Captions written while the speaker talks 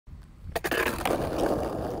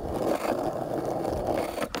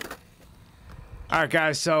All right,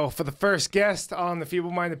 guys. So for the first guest on the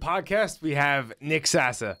Feeble Minded Podcast, we have Nick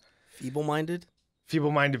Sassa. Feeble Minded?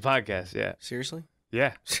 Feeble Minded Podcast, yeah. Seriously?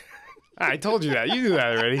 Yeah. I told you that. You knew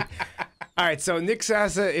that already. All right, so Nick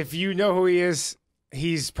Sassa, if you know who he is,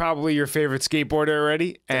 he's probably your favorite skateboarder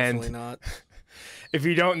already. Definitely and not. If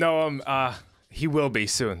you don't know him, he will be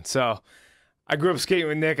soon. So I grew up skating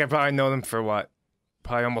with Nick. I probably known him for what?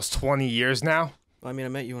 Probably almost 20 years now. I mean, I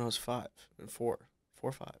met you when I was 4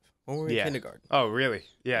 or 5. When were we in kindergarten? Oh, really?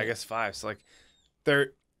 Yeah, I guess 5. So, like,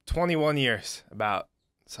 they're 21 years, about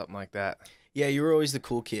something like that. Yeah, you were always the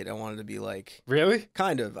cool kid. I wanted to be like... Really?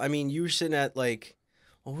 Kind of. I mean, you were sitting at, like...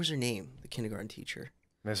 What was her name? The kindergarten teacher.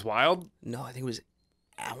 Miss Wild? No, I think it was...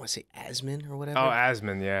 I want to say Asman or whatever. Oh,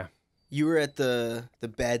 Asman, yeah. You were at the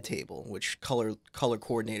bad table, which color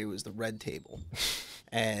coordinated was the red table.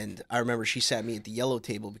 And I remember she sat me at the yellow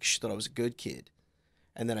table because she thought I was a good kid.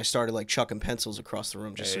 And then I started like chucking pencils across the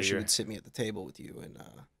room just so she would sit me at the table with you. And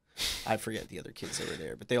I forget the other kids that were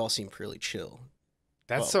there, but they all seemed really chill.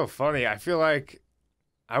 That's so funny. I feel like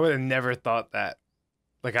I would have never thought that.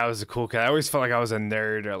 Like I was a cool kid. I always felt like I was a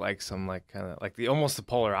nerd or like some like kind of like almost the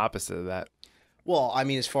polar opposite of that. Well, I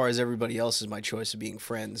mean, as far as everybody else is my choice of being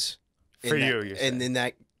friends. For you, and in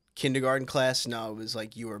that kindergarten class, no, it was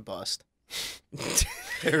like you were bust.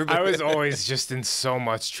 I was always just in so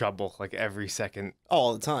much trouble, like every second.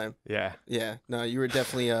 All the time. Yeah. Yeah. No, you were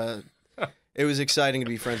definitely, it was exciting to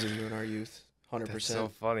be friends with you in our youth. 100%. That's so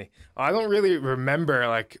funny. I don't really remember,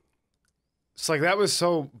 like, it's like that was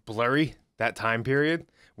so blurry, that time period.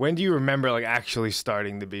 When do you remember, like, actually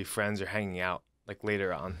starting to be friends or hanging out, like,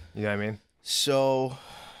 later on? You know what I mean? So,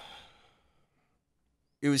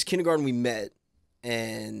 it was kindergarten we met,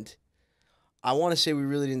 and I want to say we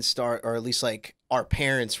really didn't start, or at least like our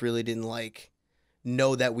parents really didn't like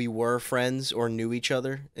know that we were friends or knew each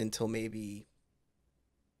other until maybe,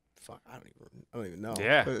 fuck, I don't even know.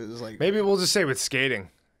 Yeah, it was like maybe we'll just say with skating,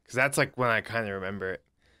 because that's like when I kind of remember it.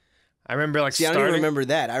 I remember like I don't even remember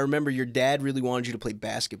that. I remember your dad really wanted you to play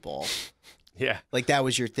basketball. Yeah, like that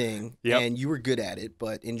was your thing, and you were good at it.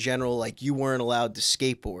 But in general, like you weren't allowed to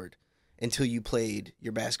skateboard until you played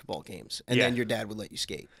your basketball games, and then your dad would let you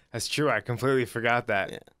skate. That's true. I completely forgot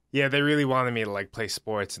that. Yeah, they really wanted me to like play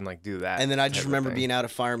sports and like do that. And then I just remember being out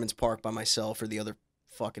at Fireman's Park by myself or the other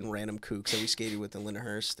fucking random kooks that we skated with in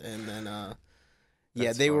Lyndhurst. And then,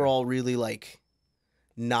 they were all really like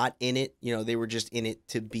not in it. You know, they were just in it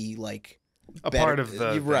to be like a part of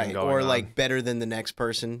the right, or like better than the next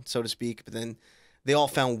person, so to speak. But then they all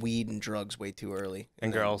found weed and drugs way too early.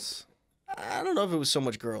 And girls. I don't know if it was so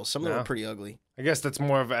much girls. Some of them were pretty ugly. I guess that's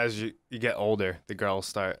more of as you get older, the girls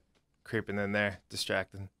start creeping in there,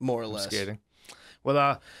 distracting. More or less. Skating.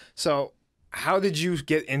 Well, so how did you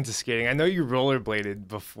get into skating? I know you rollerbladed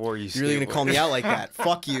before you skateboarded. You're really going to call me out like that?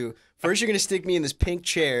 Fuck you. First you're going to stick me in this pink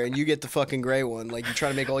chair and you get the fucking gray one. Like you try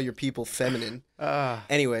to make all your people feminine.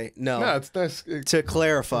 Anyway, no. No, it's nice. To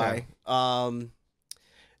clarify,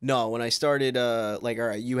 no, when I started, like, all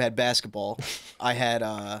right, you had basketball. I had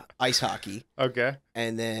ice hockey. Okay.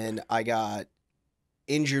 And then I got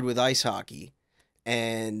injured with ice hockey.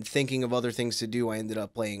 And thinking of other things to do, I ended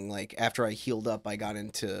up playing, like, after I healed up, I got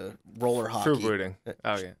into roller hockey. Fruit booting.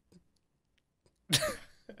 Oh, yeah.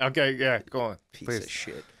 Okay, yeah, go on. Piece of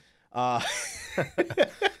shit.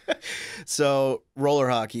 So, roller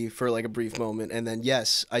hockey for, like, a brief moment. And then,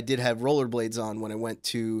 yes, I did have rollerblades on when I went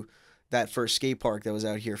to that first skate park that was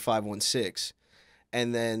out here, 516.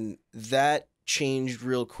 And then that changed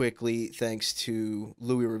real quickly thanks to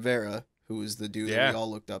Louis Rivera, who was the dude that we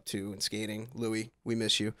all looked up to in skating. Louis, we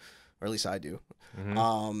miss you, or at least I do.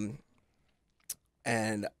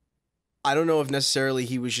 And I don't know if necessarily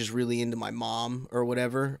he was just really into my mom or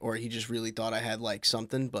whatever, or he just really thought I had like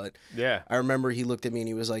something, but I remember he looked at me and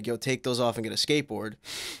he was like, yo, take those off and get a skateboard.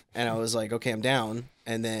 And I was like, okay, I'm down.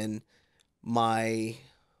 And then I'm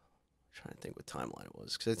trying to think what timeline it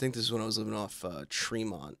was, because I think this is when I was living off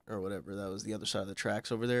Tremont or whatever. That was the other side of the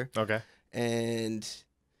tracks over there. Okay. And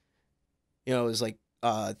you know, it was like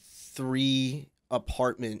a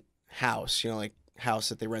 3-apartment house, you know, like house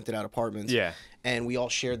that they rented out apartments. Yeah. And we all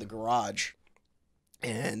shared the garage.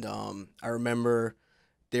 And I remember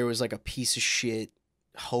there was like a piece of shit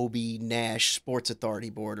Hobie Nash Sports Authority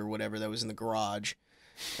board or whatever that was in the garage.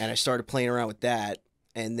 And I started playing around with that.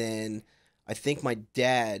 And then I think my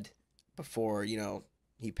dad, before, you know,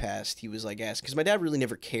 he passed, he was like asking, because my dad really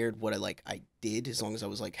never cared what I did as long as I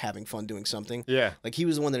was like having fun doing something. Yeah. Like he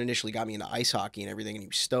was the one that initially got me into ice hockey and everything, and he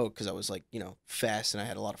was stoked because I was like, you know, fast and I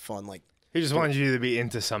had a lot of fun. Like he just wanted you to be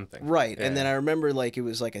into something. Right. Yeah. And then I remember like it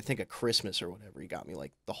was like I think a Christmas or whatever, he got me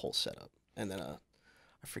like the whole setup. And then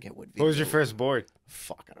I forget what What was your first board?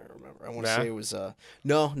 Fuck, I don't remember. I want to say it was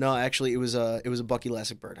no, actually it was a Bucky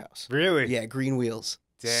Lasek Birdhouse. Really? Yeah, green wheels.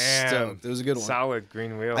 Damn. Stoked. It was a good one. Solid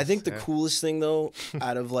green wheels. I think the coolest thing though,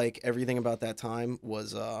 out of like everything about that time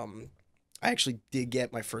was I actually did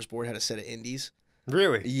get my first board, had a set of indies.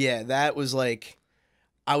 Really? Yeah, that was like,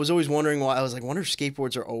 I was always wondering why. I was like, wonder if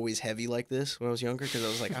skateboards are always heavy like this when I was younger, because I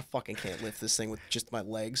was like, I fucking can't lift this thing with just my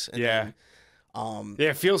legs. And yeah. Then,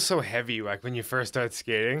 yeah, it feels so heavy like when you first start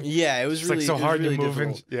skating. Yeah, it was really like so hard really to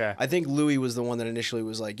move. Yeah, I think Louis was the one that initially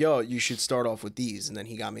was like, "Yo, you should start off with these," and then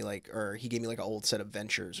he got me he gave me like an old set of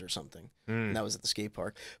Ventures or something, and that was at the skate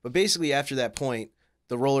park. But basically, after that point,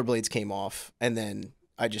 the rollerblades came off, and then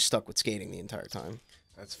I just stuck with skating the entire time.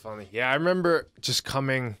 That's funny. Yeah, I remember just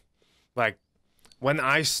coming, like, when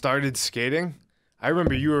I started skating. I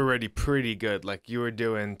remember you were already pretty good. Like, you were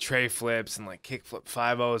doing tray flips and, like, kickflip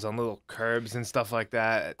 5-0s on little curbs and stuff like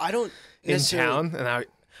that. I don't in town. And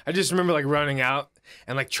I just remember, like, running out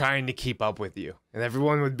and, like, trying to keep up with you. And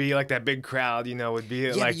everyone would be, like, that big crowd, you know, would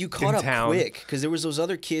be, like, but you caught in town. up quick. Because there was those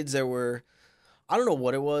other kids that were, I don't know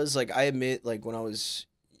what it was. Like, I admit, like, when I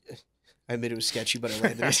admit it was sketchy, but I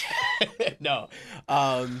ran this. No.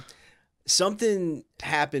 Something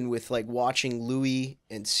happened with like watching Louis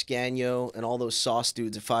and Scagno and all those sauce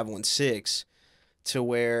dudes at 516 to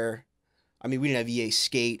where, I mean, we didn't have EA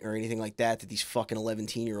Skate or anything like that these fucking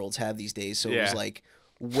 11-year-olds have these days. So it was like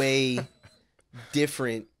way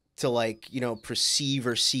different to like, you know, perceive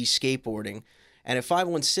or see skateboarding. And at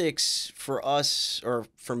 516, for us, or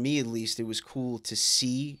for me at least, it was cool to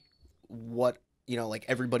see what, you know, like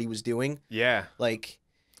everybody was doing. Yeah. Like,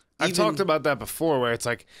 I've talked about that before, where it's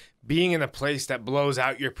like being in a place that blows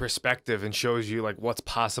out your perspective and shows you like what's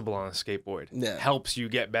possible on a skateboard. Yeah. Helps you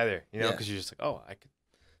get better, you know, because you're just like, oh, I could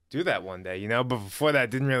do that one day, you know. But before that, it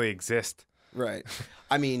didn't really exist. Right.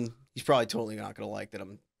 I mean, he's probably totally not gonna like that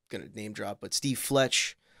I'm gonna name drop, but Steve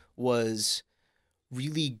Fletch was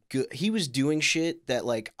really good. He was doing shit that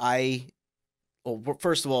like well,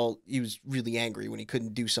 first of all, he was really angry when he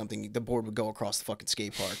couldn't do something. The board would go across the fucking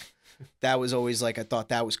skate park. That was always like, I thought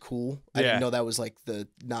that was cool. I didn't know that was like the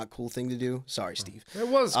not cool thing to do. Sorry, Steve. It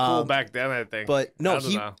was cool back then, I think. But no,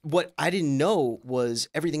 what I didn't know was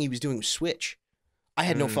everything he was doing was switch. I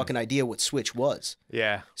had no fucking idea what switch was.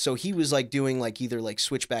 Yeah. So he was like doing like either like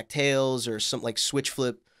switchback tails or some like switch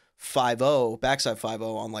flip 5-0, backside 5-0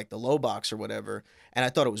 on like the low box or whatever. And I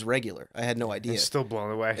thought it was regular. I had no idea. You're still blown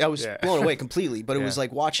away. I was blown away completely. But it was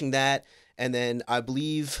like watching that. And then I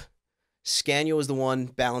believe Scagno was the one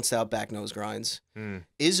balanced out back nose grinds.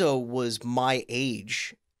 Izzo was my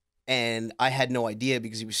age, and I had no idea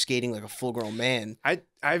because he was skating like a full grown man.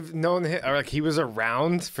 I've known him, or like he was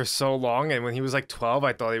around for so long, and when he was like 12,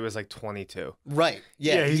 I thought he was like 22. Right?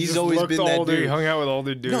 Yeah, he's always looked been older. that dude. He hung out with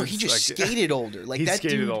older dudes. No, he just skated older. Like he that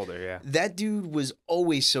skated dude, older. Yeah, that dude was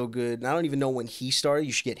always so good. And I don't even know when he started.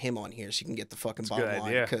 You should get him on here so you can get the fucking bottom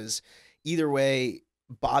line. Because either way,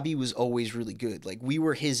 Bobby was always really good. Like, we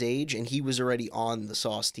were his age, and he was already on the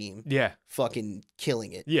Sauce team. Yeah. Fucking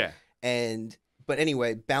killing it. Yeah. But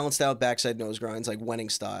anyway, balanced out backside nose grinds, like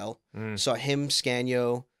Wenning style. Saw him,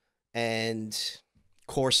 Scagno, and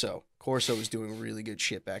Corso. Corso was doing really good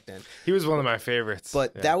shit back then. He was one of my favorites.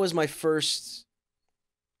 But that was my first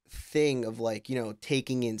thing of, like, you know,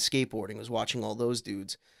 taking in skateboarding, was watching all those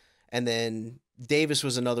dudes. And then Davis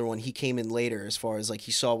was another one. He came in later as far as, like,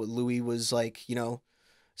 he saw what Louis was, like, you know,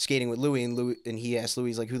 skating with Louis, and he asked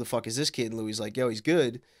Louis, like, who the fuck is this kid? And Louis like, yo, he's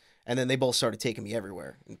good. And then they both started taking me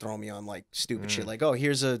everywhere and throwing me on like stupid shit, like, oh,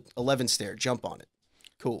 here's a 11 stair, jump on it.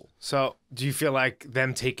 Cool. So do you feel like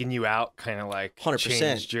them taking you out kind of like 100%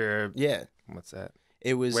 changed your what's that?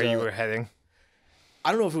 It was where you were heading?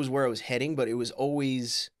 I don't know if it was where I was heading, but it was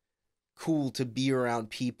always cool to be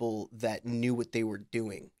around people that knew what they were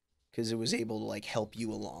doing, because it was able to like help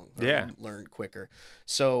you along, learn quicker.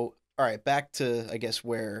 So all right, back to, I guess,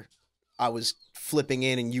 where I was flipping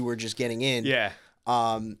in and you were just getting in. Yeah.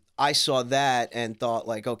 I saw that and thought,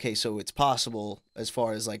 like, okay, so it's possible, as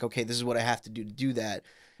far as like, okay, this is what I have to do that.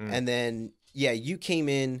 And then, yeah, you came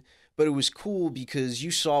in, but it was cool because you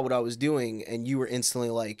saw what I was doing and you were instantly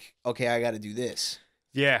like, okay, I got to do this.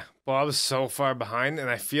 Yeah. Well, I was so far behind, and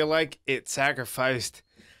I feel like it sacrificed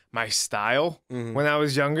my style when I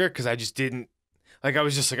was younger, because I just didn't, like, I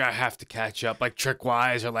was just like, I have to catch up, like,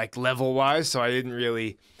 trick-wise or, like, level-wise, so I didn't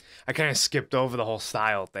really, I kind of skipped over the whole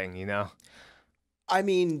style thing, you know? I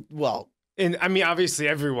mean, well... And, I mean, obviously,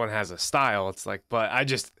 everyone has a style, it's like, but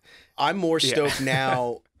I'm more stoked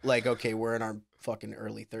now, like, okay, we're in our fucking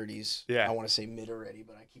early 30s. Yeah. I want to say mid already,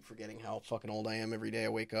 but I keep forgetting how fucking old I am every day I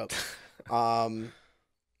wake up.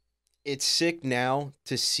 It's sick now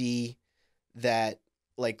to see that,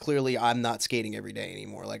 like clearly I'm not skating every day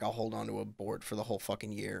anymore. Like I'll hold on to a board for the whole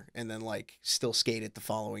fucking year and then like still skate it the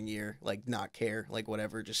following year, like not care, like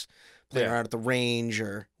whatever, just play around at the range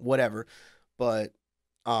or whatever. But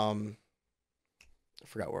I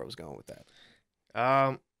forgot where I was going with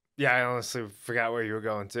that. Yeah, I honestly forgot where you were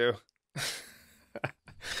going to.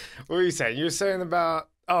 What were you saying? You were saying about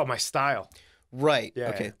my style. Right. Yeah.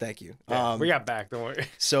 Okay. Thank you. Yeah, we got back. Don't worry.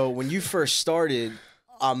 So when you first started,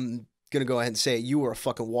 I'm gonna go ahead and say you were a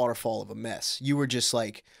fucking waterfall of a mess. You were just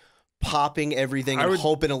like popping everything and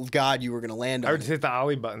hoping to God you were gonna land on it. I would hit the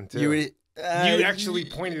ollie button too. You actually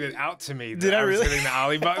pointed it out to me. Did I really? was hitting the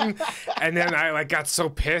ollie button, and then I like got so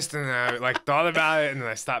pissed and I like thought about it and then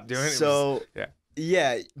I stopped doing it. So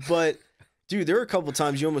yeah, but dude, there were a couple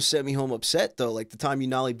times you almost sent me home upset though. Like the time you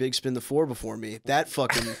nollie big spin the 4 before me. That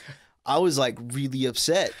fucking. I was like really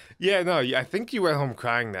upset. Yeah, no, I think you went home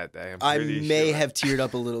crying that day. I may have teared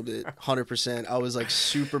up a little bit, 100%. I was like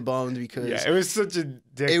super bummed because it was such a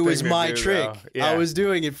dick it was thing to my do, trick. Yeah. I was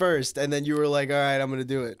doing it first, and then you were like, "All right, I'm gonna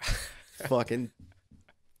do it." Fucking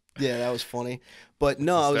yeah, that was funny. But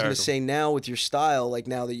no, I was gonna say now with your style, like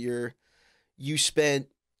now that you spent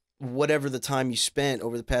whatever the time you spent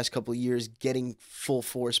over the past couple of years getting full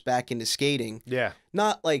force back into skating. Yeah,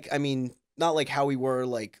 not like how we were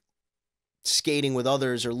like skating with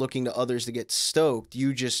others or looking to others to get stoked.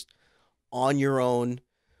 You just on your own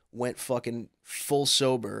went fucking full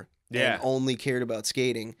sober and only cared about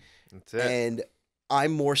skating. That's it. And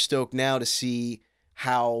I'm more stoked now to see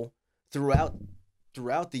how throughout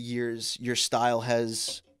the years your style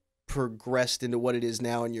has progressed into what it is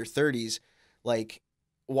now in your 30s. Like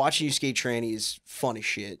watching you skate tranny is fun as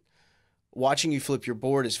shit. Watching you flip your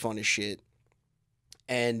board is fun as shit.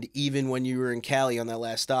 And even when you were in Cali on that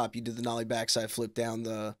last stop, you did the nollie backside flip down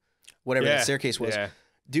the whatever that staircase was. Yeah.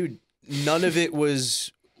 Dude, none of it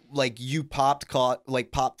was like you pop,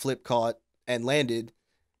 flip, caught, and landed.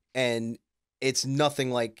 And it's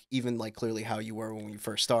nothing like even like clearly how you were when you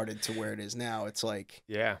first started to where it is now. It's like...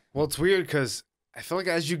 Yeah. Well, it's weird because I feel like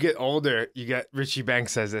as you get older, Richie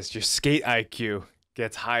Banks says this, your skate IQ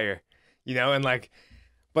gets higher, and like...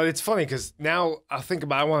 But it's funny because now I think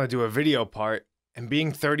about I want to do a video part. And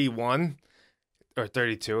being 31 or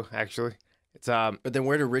 32, actually, it's But then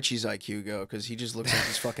where did Richie's IQ go? Because he just looks like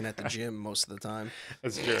he's fucking at the gym most of the time.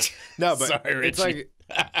 That's true. No, but sorry, it's like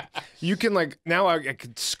you can like now I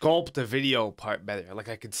could sculpt the video part better. Like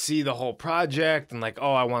I could see the whole project and like,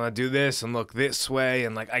 oh, I want to do this and look this way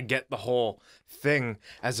and like I get the whole thing.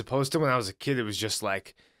 As opposed to when I was a kid, it was just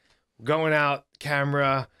like going out,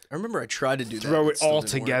 camera. I remember I tried to do that. Throw it all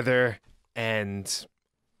together and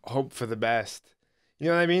hope for the best. You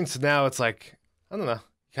know what I mean? So now it's like, I don't know,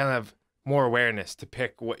 kind of have more awareness to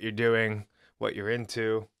pick what you're doing, what you're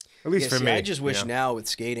into. At least for me. I just wish now with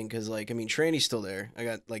skating, because like, I mean, tranny's still there. I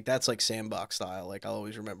got like, that's like sandbox style. Like I'll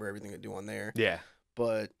always remember everything I do on there. Yeah.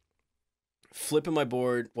 But flipping my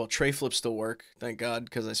board, well, tray flips still work. Thank God,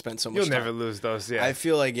 because I spent so much You'll time. never lose those, yeah. I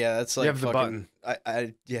feel like, that's like you have the fucking,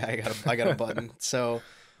 button. I got a button. So,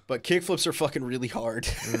 but kick flips are fucking really hard.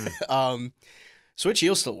 Switch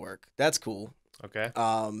heels still work. That's cool. Okay.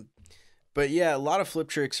 But yeah, a lot of flip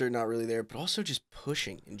tricks are not really there, but also just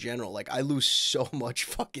pushing in general. Like I lose so much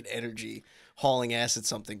fucking energy hauling ass at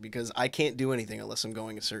something because I can't do anything unless I'm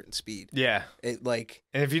going a certain speed. Yeah. And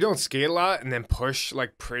if you don't skate a lot and then push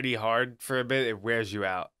like pretty hard for a bit, it wears you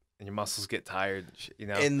out and your muscles get tired,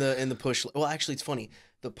 In the push, well, actually it's funny.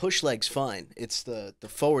 The push leg's fine. It's the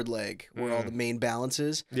forward leg where all the main balance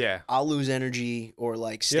is. Yeah. I'll lose energy or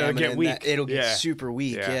like stamina. It'll get weak. It'll get super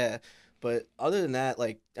weak. Yeah. But other than that,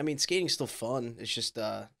 like, I mean, skating's still fun. It's just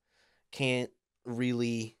can't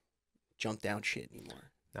really jump down shit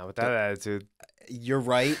anymore. Not with that attitude. You're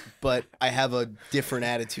right, but I have a different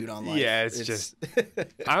attitude on life. Yeah, it's just...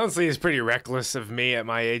 honestly, it's pretty reckless of me at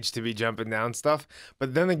my age to be jumping down stuff.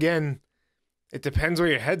 But then again, it depends where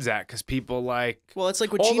your head's at, because people like... Well, it's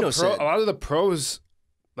like what Gino said. A lot of the pros,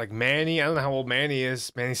 like Manny, I don't know how old Manny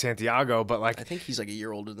is, Manny Santiago, but like... I think he's like a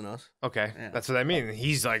year older than us. Okay, that's what I mean.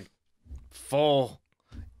 He's like full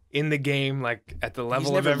in the game, like at the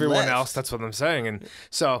level of everyone else. That's what I'm saying. And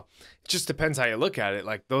so it just depends how you look at it.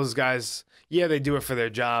 Like those guys, they do it for their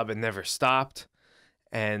job and never stopped.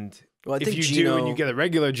 And if you do and you get a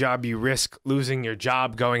regular job, you risk losing your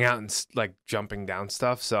job going out and like jumping down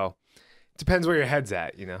stuff. So it depends where your head's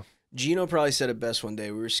at, Gino probably said it best one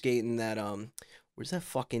day. We were skating that where's that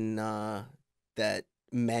fucking that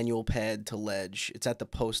manual pad to ledge? It's at the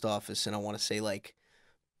post office, and I want to say like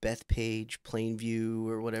Bethpage, Plainview,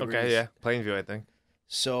 or whatever. Okay, yeah, Plainview, I think.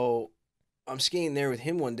 So I'm skating there with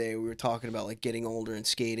him one day. We were talking about like getting older and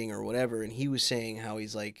skating or whatever, and he was saying how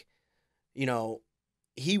he's like,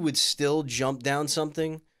 he would still jump down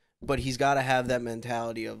something, but he's got to have that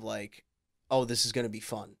mentality of like, oh, this is going to be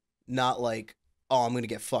fun. Not like, oh, I'm going to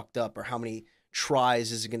get fucked up, or how many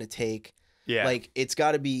tries is it going to take? Yeah. Like, it's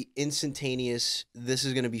got to be instantaneous. This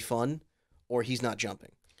is going to be fun, or he's not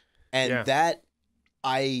jumping. And that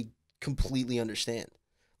I completely understand.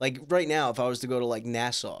 Like right now, if I was to go to like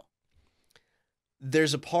Nassau,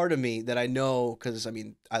 there's a part of me that I know, because I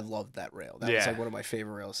mean, I love that rail. That was like one of my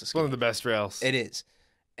favorite rails to skate. One of the best rails. It is.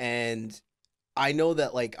 And I know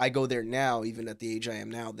that like I go there now, even at the age I am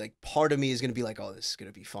now, like part of me is going to be like, oh, this is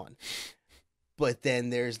going to be fun. But then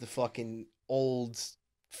there's the fucking old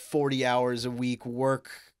 40 hours a week work,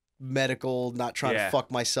 medical, not trying to fuck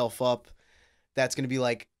myself up. That's going to be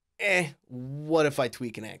like, what if I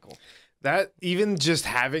tweak an ankle? That, even just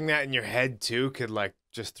having that in your head too could like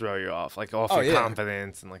just throw you off, like off your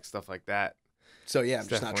confidence and like stuff like that. So yeah, I'm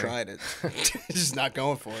just not trying it. Just not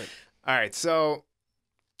going for it. All right, so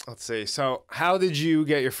let's see. So how did you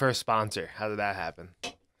get your first sponsor? How did that happen?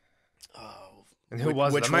 Oh, and who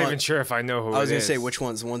was it? I'm not even sure if I know who it is. I was going to say, which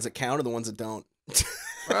ones? The ones that count or the ones that don't?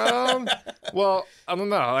 Well, I don't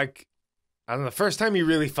know. Like, I don't know. The first time you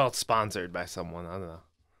really felt sponsored by someone, I don't know.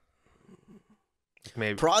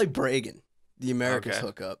 Maybe probably Bragan, the America's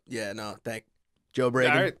hookup. Yeah, no, Joe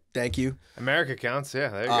Bragan. Thank you. America counts. Yeah,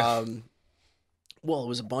 there you go. Well, it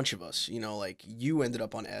was a bunch of us. You know, like you ended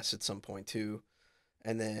up on S at some point too,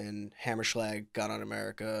 and then Hammerschlag got on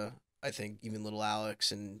America. I think even Little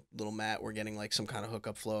Alex and Little Matt were getting like some kind of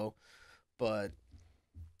hookup flow, but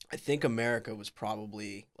I think America was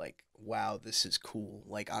probably like, wow, this is cool.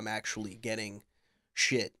 Like I'm actually getting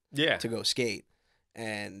shit to go skate,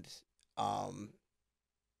 and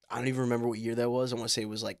I don't even remember what year that was. I want to say it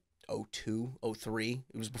was like 02, 03.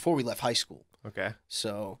 It was before we left high school. Okay.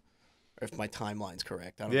 So, if my timeline's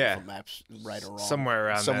correct. I don't know if the map's right or wrong. Somewhere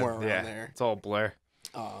around there. It's all blur.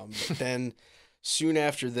 But then, soon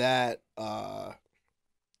after that,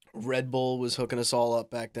 Red Bull was hooking us all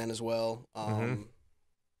up back then as well.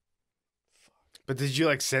 But did you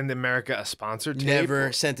like send America a sponsor tape?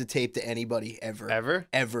 Never sent a tape to anybody, ever. Ever?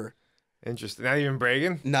 Ever. Interesting. Not even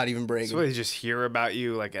Bragan? Not even Bragan. So they just hear about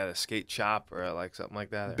you like at a skate shop or like something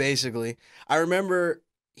like that? Or? Basically. I remember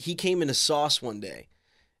he came into Sauce one day,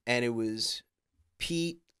 and it was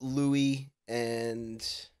Pete, Louie, and...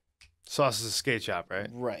 Sauce is a skate shop, right?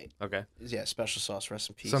 Right. Okay. Yeah, Special Sauce, rest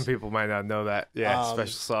in peace. Some people might not know that. Yeah,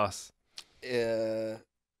 Special Sauce.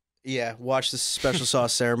 Yeah, watch the Special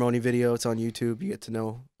Sauce ceremony video. It's on YouTube. You get to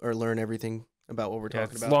know or learn everything about what we're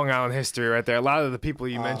talking about. Long Island history right there. A lot of the people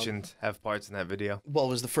you mentioned have parts in that video. Well, it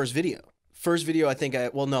was the first video. First video, I think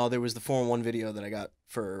there was the 4-on-1 video that I got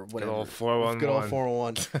for whatever. Good old 4-on-1. Good old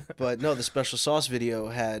 4-on-1. But no, the Special Sauce video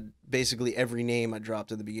had basically every name I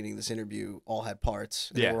dropped at the beginning of this interview all had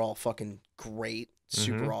parts. They were all fucking great.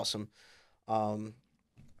 Super awesome.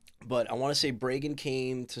 But I want to say Bragan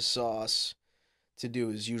came to Sauce to do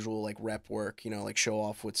his usual like rep work, you know, like show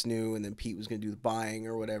off what's new, and then Pete was going to do the buying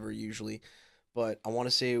or whatever usually. But I want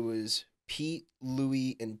to say it was Pete,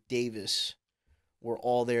 Louie, and Davis were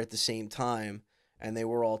all there at the same time, and they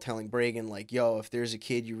were all telling Bragan, like, yo, if there's a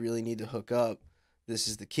kid you really need to hook up, this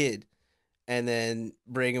is the kid. And then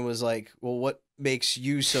Bragan was like, well, what makes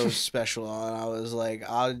you so special? And I was like,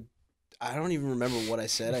 I don't even remember what I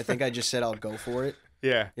said. I think I just said I'll go for it.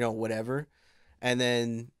 Yeah. You know, whatever. And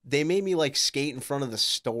then they made me like skate in front of the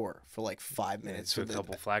store for like 5 minutes. With a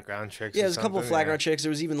couple flat ground tricks. Yeah, there's a couple of flat ground tricks. There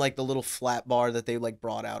was even like the little flat bar that they like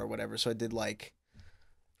brought out or whatever. So I did like,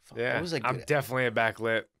 what was I I'm definitely a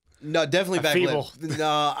backlit. No, definitely backlit. Feeble.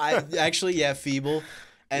 No, I actually, feeble.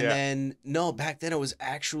 And then, no, back then I was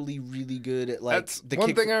actually really good at like the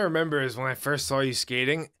one thing I remember is when I first saw you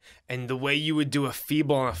skating, and the way you would do a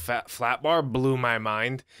feeble on a flat bar blew my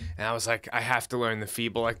mind. And I was like, I have to learn the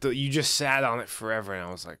feeble. Like you just sat on it forever, and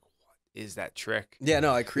I was like, what is that trick? Yeah,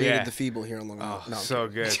 no, I created the feeble here on Long Island. Oh, so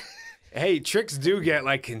good. Hey, tricks do get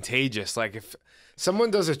like contagious. Like if someone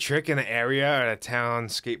does a trick in an area or at a town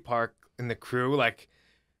skate park in the crew, like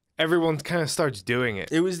everyone kind of starts doing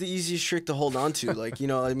it. It was the easiest trick to hold on to. Like, you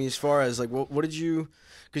know, I mean, as far as like, what did you,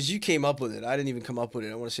 because you came up with it. I didn't even come up with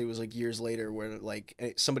it. I want to say it was like years later where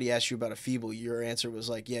like somebody asked you about a feeble. Your answer was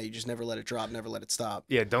like, yeah, you just never let it drop, never let it stop.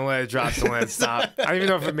 Yeah, don't let it drop, don't let it stop. I don't even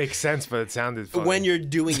know if it makes sense, but it sounded funny. When you're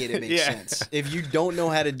doing it, it makes sense. If you don't know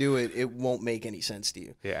how to do it, it won't make any sense to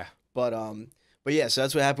you. Yeah. But yeah, so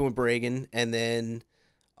that's what happened with Bragan. And then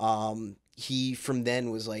he from then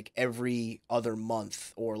was like every other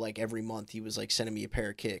month or like every month he was like sending me a pair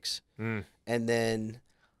of kicks. And then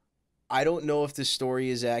I don't know if this story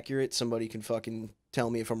is accurate. Somebody can fucking tell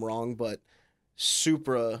me if I'm wrong, but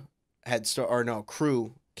Supra had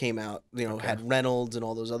Crew came out. You know, had Reynolds and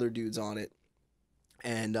all those other dudes on it,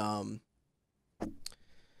 and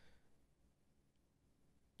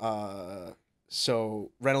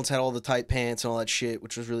so Reynolds had all the tight pants and all that shit,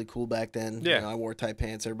 which was really cool back then. Yeah, you know, I wore tight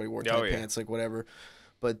pants. Everybody wore tight pants, like whatever.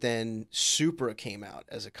 But then Supra came out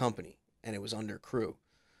as a company, and it was under Crew.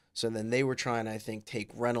 So then they were trying to, I think, take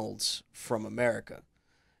Reynolds from America.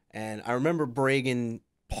 And I remember Bragan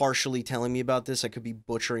partially telling me about this. I could be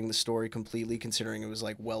butchering the story completely, considering it was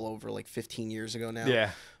like well over like 15 years ago now.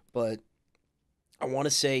 Yeah. But I want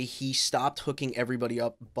to say he stopped hooking everybody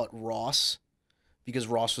up but Ross, because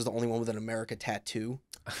Ross was the only one with an America tattoo.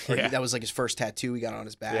 Yeah. That was like his first tattoo he got on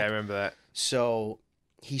his back. Yeah, I remember that. So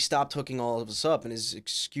he stopped hooking all of us up, and his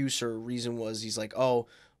excuse or reason was he's like, oh,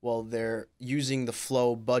 well, they're using the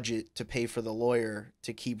Flow budget to pay for the lawyer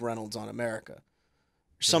to keep Reynolds on America.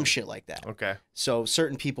 Some shit like that. Okay. So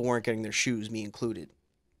certain people weren't getting their shoes, me included.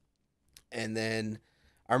 And then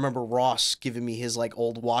I remember Ross giving me his like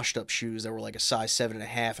old washed up shoes that were like a size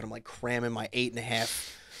 7.5, and I'm like cramming my 8.5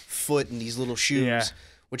 foot in these little shoes,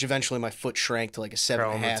 which eventually my foot shrank to like a 7.5.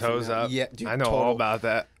 Curling the toes up. Yeah, dude, I know all about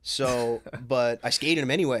that. So, but I skated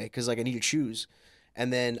them anyway because like I needed shoes.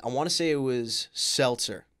 And then I want to say it was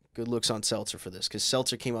Seltzer. Good looks on Seltzer for this, because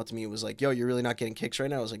Seltzer came up to me and was like, yo, you're really not getting kicks right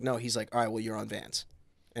now? I was like, no. He's like, all right, well, you're on Vans.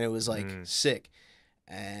 And it was like sick.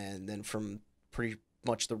 And then from pretty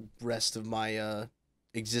much the rest of my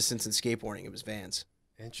existence in skateboarding, it was Vans.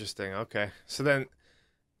 Interesting. Okay. So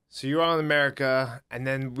you were on America, and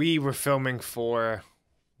then we were filming for,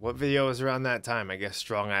 what video was around that time? I guess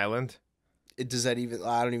Strong Island. Does that even,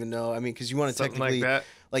 I don't even know. I mean, because you want to technically, like that.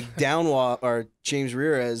 Like Downwalk or James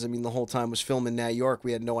Ramirez, I mean, the whole time was filming New York.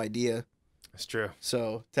 We had no idea. That's true.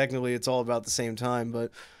 So technically it's all about the same time.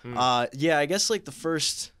 But yeah, I guess like the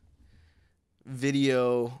first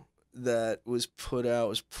video that was put out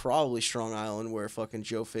was probably Strong Island, where fucking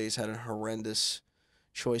Joe Face had a horrendous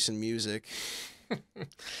choice in music.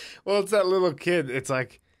 Well, it's that little kid. It's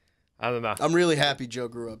like, I don't know. I'm really happy Joe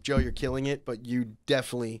grew up. Joe, you're killing it, but you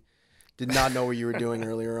definitely did not know what you were doing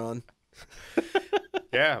earlier on.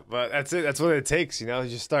 Yeah, but that's it. That's what it takes, you know. You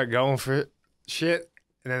just start going for shit,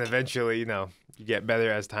 and then eventually, you know, you get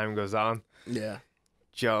better as time goes on. Yeah.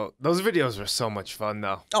 Joe, those videos were so much fun,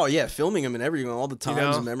 though. Oh, yeah, filming them and everything, all the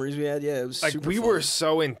times and memories we had. Yeah, it was like super we fun. were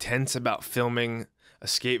so intense about filming a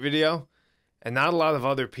skate video, and not a lot of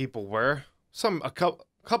other people were. A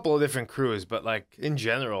couple of different crews, but like in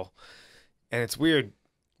general, and it's weird.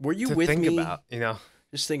 Were you to with think me? About, you know.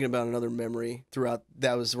 Just thinking about another memory throughout,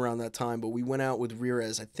 that was around that time, but we went out with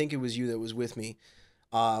Ramirez. I think it was you that was with me.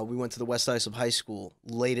 We went to the West Islip High School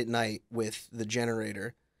late at night with the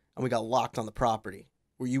generator, and we got locked on the property.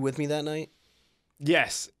 Were you with me that night?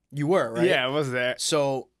 Yes. You were, right? Yeah, I was there.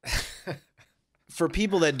 So, for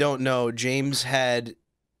people that don't know, James had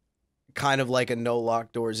kind of like a no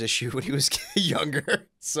locked doors issue when he was younger.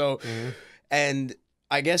 So, and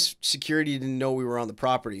I guess security didn't know we were on the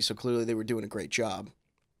property, so clearly they were doing a great job.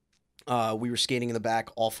 We were skating in the back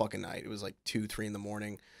all fucking night. It was like 2, 3 in the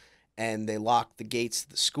morning, and they locked the gates to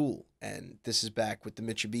the school. And this is back with the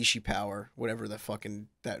Mitsubishi Power, whatever the fucking,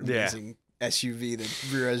 that amazing SUV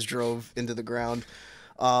that Ramirez drove into the ground.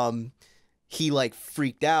 He like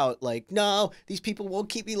freaked out, like, no, these people won't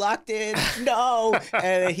keep me locked in, no.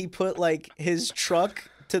 And he put like his truck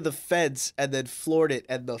to the fence and then floored it,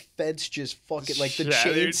 and the fence just fucking, like, the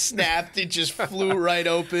chain snapped, it just flew right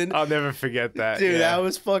open. I'll never forget that. Dude, that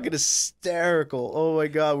was fucking hysterical. Oh my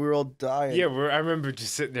god, we were all dying. Yeah, I remember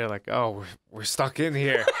just sitting there like, oh, we're stuck in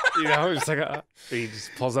here. You know, it's like he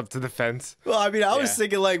just pulls up to the fence. Well, I mean, I was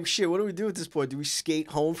thinking like, shit, what do we do at this point? Do we skate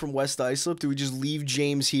home from West Islip? Do we just leave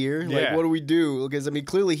James here? Like, what do we do? Because I mean,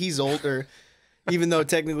 clearly he's older, even though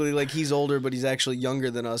technically like he's older, but he's actually younger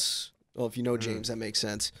than us. Well, if you know James, that makes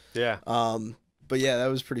sense. Yeah. But yeah, that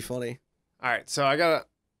was pretty funny. All right, so I'm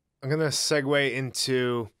gonna segue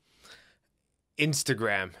into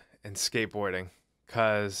Instagram and skateboarding,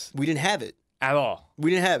 because we didn't have it at all.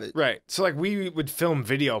 We didn't have it. Right. So like we would film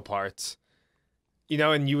video parts, you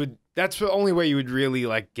know, and that's the only way you would really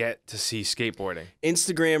like get to see skateboarding.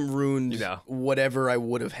 Instagram ruined whatever I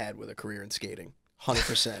would have had with a career in skating.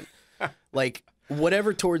 100%. Like,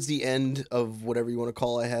 whatever towards the end of whatever you want to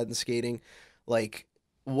call I had in skating, like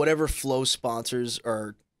whatever Flow sponsors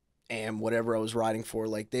or whatever I was riding for,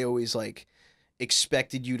 like they always like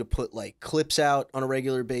expected you to put like clips out on a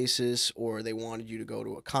regular basis, or they wanted you to go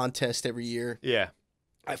to a contest every year. Yeah.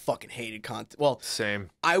 I fucking hated content. Well, same.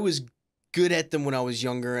 I was good at them when I was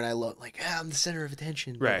younger, and I loved like, I'm the center of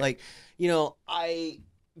attention. Right. But, like, you know, I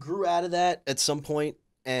grew out of that at some point,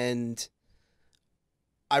 and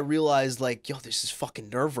I realized, like, yo, this is fucking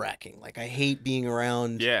nerve-wracking. Like, I hate being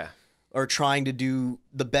around or trying to do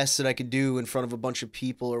the best that I could do in front of a bunch of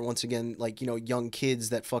people, or once again, like, you know, young kids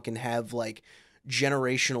that fucking have, like,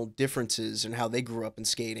 generational differences in how they grew up in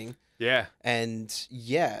skating. Yeah. And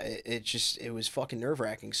yeah, it was fucking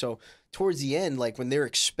nerve-wracking. So towards the end, like, when they're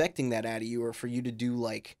expecting that out of you, or for you to do,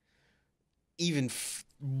 like, even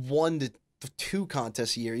 1 to 2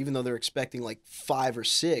 contests a year, even though they're expecting like 5 or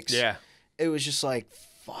 6, it was just like,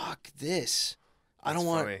 fuck this. I don't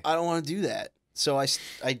want to do that. So I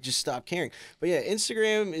just stopped caring. But yeah,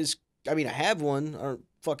 Instagram is, I mean, I have one. I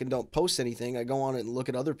fucking don't post anything. I go on it and look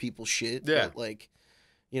at other people's shit. Yeah. But, like,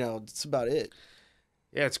 you know, that's about it.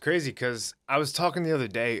 Yeah, it's crazy because I was talking the other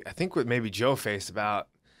day, I think with maybe Joe Face, about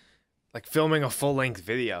like filming a full-length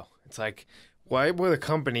video. It's like, why would a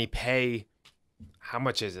company pay, how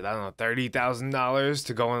much is it? I don't know, $30,000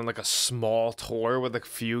 to go on like a small tour with a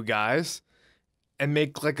few guys and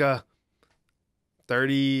make like a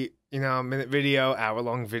 30-minute video,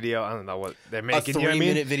 hour-long video. I don't know what they're making. A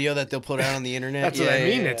 3-minute video that they'll put out on the internet. That's what I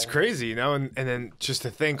mean. It's crazy, you know? And then just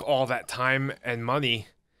to think all that time and money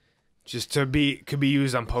just could be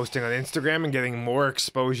used on posting on Instagram and getting more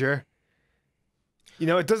exposure. You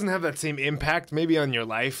know, it doesn't have that same impact maybe on your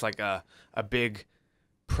life, like a big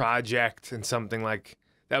project and something like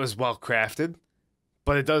that was well crafted,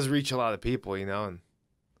 but it does reach a lot of people, you know, and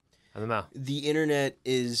I don't know. The internet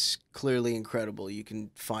is clearly incredible. You can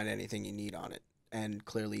find anything you need on it. And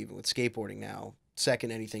clearly, even with skateboarding now,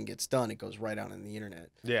 second anything gets done, it goes right out on the internet.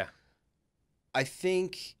 Yeah. I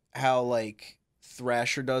think how, like,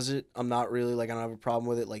 Thrasher does it, I'm not really, like, I don't have a problem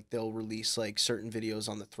with it. Like, they'll release, like, certain videos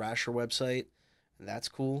on the Thrasher website, and that's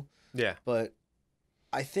cool. Yeah. But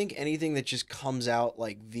I think anything that just comes out,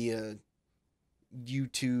 like, via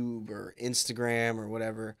YouTube or Instagram or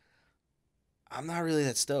whatever, I'm not really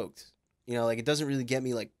that stoked. You know, like, it doesn't really get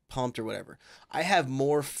me, like, pumped or whatever. I have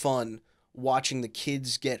more fun watching the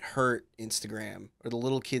kids get hurt Instagram, or the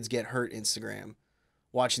little kids get hurt Instagram.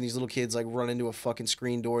 Watching these little kids, like, run into a fucking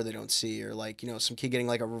screen door they don't see, or, like, you know, some kid getting,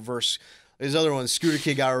 like, a reverse. This other one, Scooter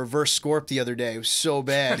Kid, got a reverse scorp the other day. It was so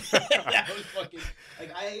bad. That was fucking,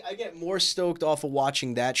 like, I get more stoked off of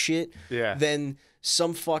watching that shit than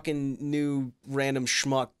some fucking new random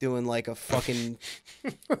schmuck doing, like, a fucking,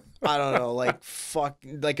 I don't know, like,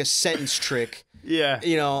 like a sentence trick. Yeah.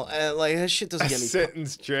 You know, like, that shit doesn't get me.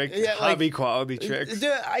 Sentence trick. Yeah, hobby like, quality tricks.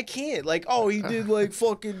 Dude, I can't. Like, oh, he did, like,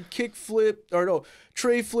 fucking kick flip, or no,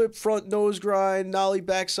 tray flip, front nose grind, nollie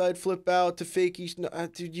backside flip out to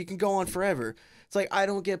fakie. Dude, you can go on forever. It's like, I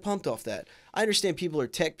don't get pumped off that. I understand people are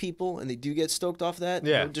tech people, and they do get stoked off that.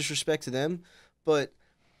 Yeah. No disrespect to them, but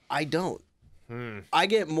I don't. I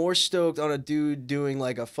get more stoked on a dude doing,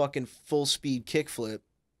 like, a fucking full-speed kickflip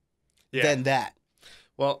than that.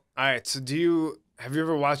 Well, all right. So, have you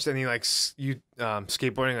ever watched any like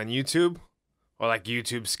skateboarding on YouTube, or like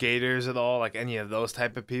YouTube skaters at all? Like any of those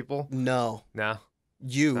type of people? No.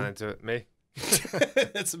 You. Not into it. Me.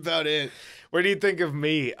 That's about it. What do you think of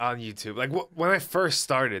me on YouTube? Like when I first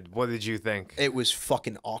started, what did you think? It was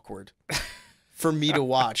fucking awkward for me to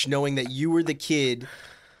watch, knowing that you were the kid.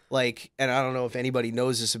 Like, and I don't know if anybody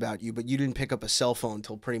knows this about you, but you didn't pick up a cell phone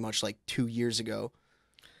until pretty much like 2 years ago.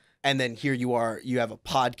 And then here you are, you have a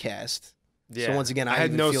podcast. Yeah. So once again, I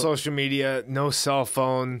had no social media, no cell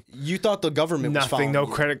phone. You thought the government was following no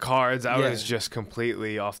you. credit cards. I was just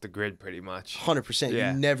completely off the grid pretty much. 100%.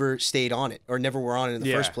 You never stayed on it, or never were on it in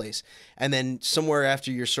the first place. And then somewhere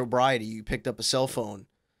after your sobriety, you picked up a cell phone.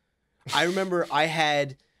 I remember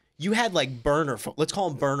you had like burner phones. Let's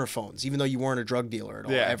call them burner phones, even though you weren't a drug dealer at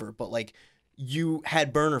all ever. But like, you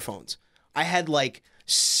had burner phones. I had like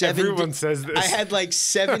Everyone says this. I had like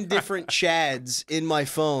 7 different Chads in my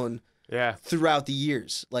phone throughout the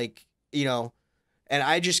years. Like, you know, and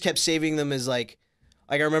I just kept saving them as like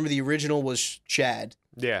I remember the original was Chad.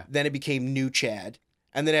 Yeah. Then it became New Chad.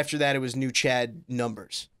 And then after that, it was New Chad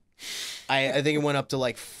numbers. I think it went up to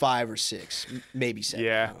like 5 or 6, maybe 7.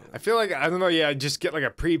 Yeah. I feel like, I don't know, I just get like a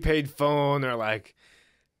prepaid phone, or like,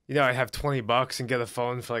 you know, I have $20 and get a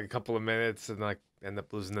phone for like a couple of minutes and like end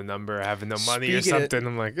up losing the number, having no money or something.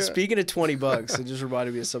 I'm like, Speaking of $20, it just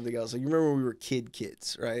reminded me of something else. Like, you remember when we were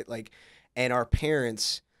kids, right? Like, and our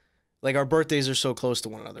parents, like, our birthdays are so close to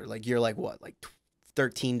one another. Like, you're like, what, like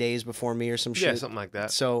 13 days before me or some shit? Yeah, something like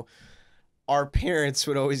that. So our parents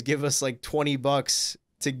would always give us like $20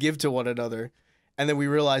 to give to one another. And then we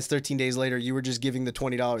realized 13 days later, you were just giving the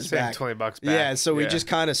 $20 back. $20 back. Yeah, so we just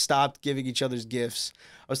kind of stopped giving each other's gifts.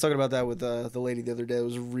 I was talking about that with the lady the other day. It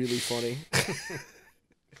was really funny.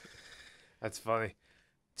 That's funny.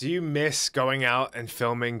 Do you miss going out and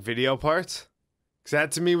filming video parts? Because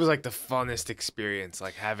that to me was like the funnest experience,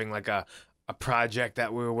 like having like a project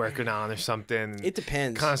that we were working on or something. It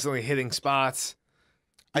depends. Constantly hitting spots.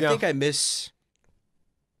 I think I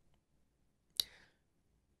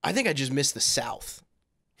just miss the South.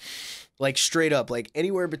 Like straight up, like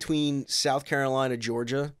anywhere between South Carolina,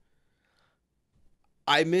 Georgia.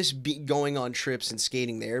 I miss going on trips and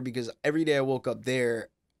skating there because every day I woke up there,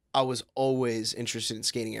 I was always interested in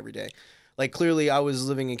skating every day. Like clearly I was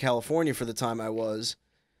living in California for the time I was,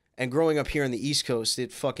 and growing up here on the East Coast,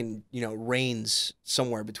 it fucking, rains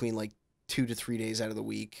somewhere between like 2 to 3 days out of the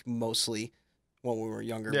week, mostly when we were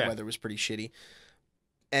younger. Yeah. Weather was pretty shitty.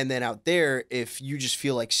 And then out there, if you just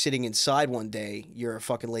feel like sitting inside one day, you're a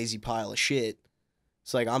fucking lazy pile of shit.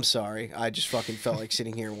 It's like, I'm sorry. I just fucking felt like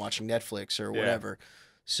sitting here and watching Netflix or whatever.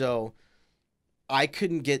 So I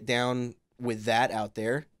couldn't get down with that out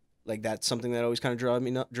there. Like that's something that always kind of drove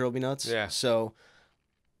me nuts. Yeah. So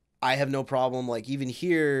I have no problem. Like even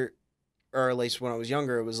here, or at least when I was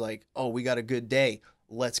younger, it was like, oh, we got a good day.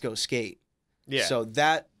 Let's go skate. Yeah. So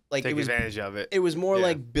that like Take it was advantage of it. It was more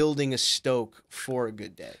like building a stoke for a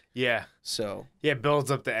good day. Yeah. So yeah, it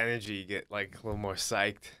builds up the energy. You get like a little more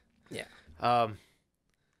psyched. Yeah.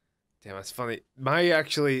 Damn, that's funny. My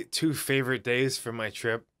actually 2 favorite days from my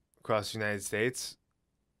trip across the United States,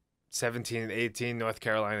 17 and 18, North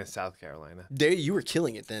Carolina, South Carolina. There, you were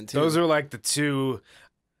killing it then too. Those are like the 2.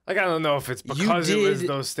 Like I don't know if it's because it was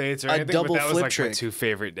those states or anything, but that was like my 2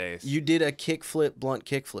 favorite days. You did a kickflip, blunt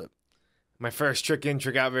kickflip. My first trick in,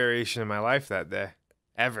 trick out variation in my life that day,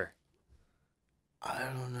 ever. I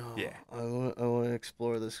don't know. Yeah, I want to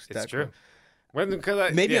explore this. It's true.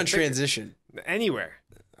 Maybe on transition. Anywhere.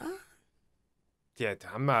 Yeah,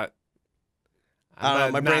 I'm not. I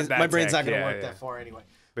don't know. My brain's not gonna work that far anyway.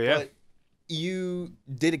 But yeah. But you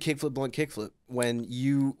did a kickflip, blunt kickflip when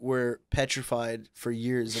you were petrified for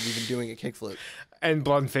years of even doing a kickflip. And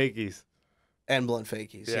blunt fakies. And blunt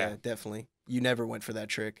fakies. Yeah, definitely. You never went for that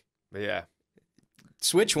trick. But yeah.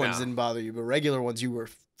 Switch ones didn't bother you, but regular ones you were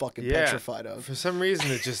fucking petrified of. For some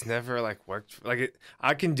reason, it just never like worked. Like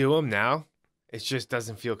I can do them now. It just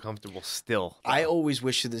doesn't feel comfortable still. I always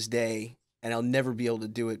wish to this day, and I'll never be able to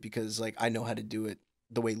do it because like I know how to do it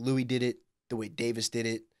the way Louis did it, the way Davis did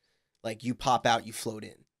it. Like you pop out, you float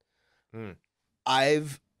in.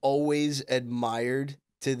 I've always admired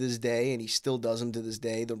to this day, and he still does them to this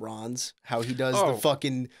day, the Rons, how he does the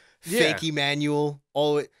fucking fakey manual.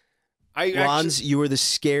 Rons, you are the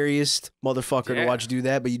scariest motherfucker to watch do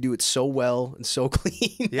that, but you do it so well and so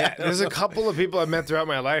clean. Yeah, there's a couple of people I've met throughout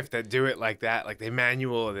my life that do it like that. Like they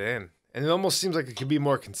manual it in. And it almost seems like it could be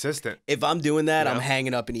more consistent. If I'm doing that, I'm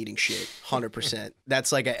hanging up and eating shit. 100%.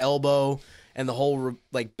 That's like an elbow and the whole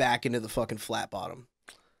like back into the fucking flat bottom.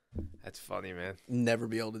 That's funny, man. Never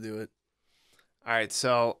be able to do it. All right,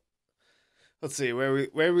 so let's see where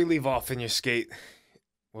we leave off in your skate.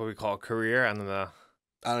 What we call career? I don't know.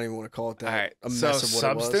 I don't even want to call it that. All right, a mess so of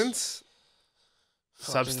what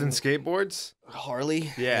substance skateboards.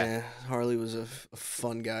 Harley. Yeah, Harley was a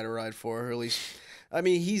fun guy to ride for. Or at least, I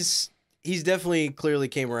mean, he's definitely clearly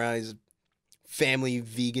came around. He's a family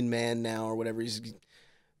vegan man now or whatever. He's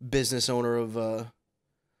a business owner of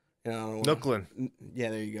Nooklin.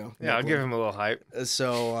 Yeah, there you go. Yeah, I'll give him a little hype.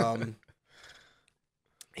 So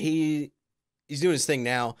he's doing his thing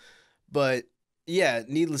now, but yeah,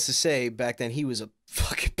 needless to say, back then he was a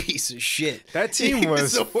fucking piece of shit. That team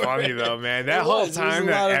was funny though, man. That whole time,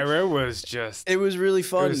 that era was just. It was really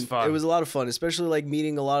fun. It was fun. It was a lot of fun, especially like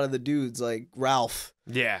meeting a lot of the dudes, like Ralph.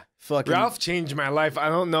 Yeah, fucking Ralph changed my life. I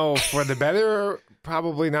don't know for the better,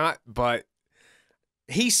 probably not, but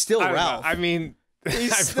he's still Ralph. I mean,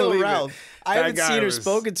 he's still Ralph. I haven't seen or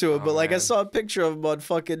spoken to him, but like man. I saw a picture of him on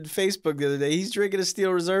fucking Facebook the other day. He's drinking a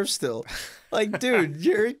Steel Reserve still. Like, dude,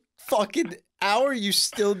 you're fucking. How are you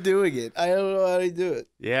still doing it? I don't know how to do it.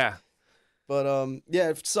 Yeah. But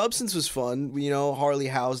yeah, Substance was fun. You know, Harley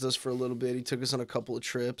housed us for a little bit. He took us on a couple of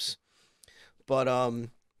trips. But I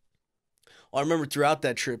remember throughout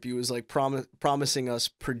that trip, he was like promising us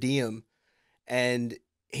per diem, and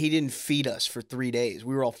he didn't feed us for 3 days.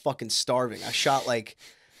 We were all fucking starving. I shot like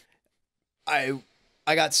I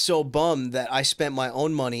got so bummed that I spent my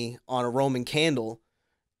own money on a Roman candle.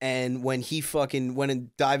 And when he fucking went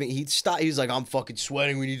and diving, he stopped. He was like, "I'm fucking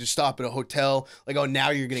sweating. We need to stop at a hotel." Like, oh, now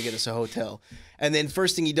you're gonna get us a hotel. And then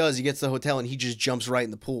first thing he does, he gets to the hotel and he just jumps right in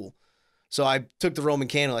the pool. So I took the Roman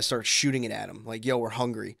candle. I started shooting it at him. Like, yo, we're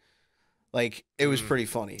hungry. Like, it was pretty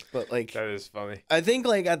funny. But like, that is funny. I think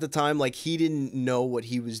like at the time, like he didn't know what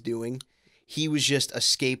he was doing. He was just a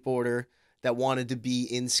skateboarder that wanted to be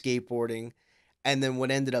in skateboarding. And then what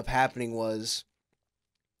ended up happening was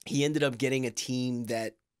he ended up getting a team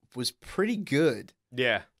that was pretty good.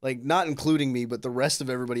 Yeah. Like, not including me, but the rest of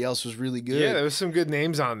everybody else was really good. Yeah, there was some good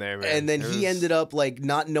names on there, man. And then he ended up, like,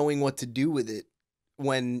 not knowing what to do with it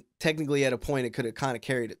when technically at a point it could have kind of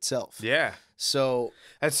carried itself. Yeah. So.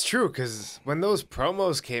 That's true, because when those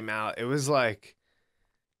promos came out, it was like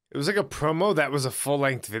a promo that was a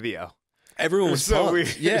full-length video. Everyone was so pumped.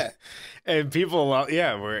 weird. Yeah. And people,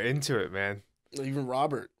 were into it, man. Even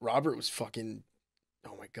Robert was fucking,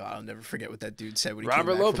 oh my God, I'll never forget what that dude said when he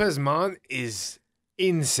Robert came back Lopez Mon is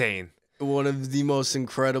insane. one of the most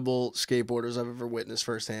incredible skateboarders I've ever witnessed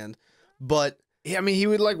firsthand. But yeah, I mean, he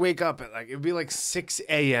would like wake up at it would be like 6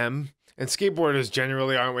 a.m. and skateboarders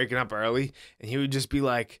generally aren't waking up early, and he would just be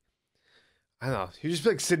like, I don't know, he would just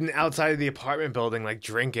be like sitting outside of the apartment building like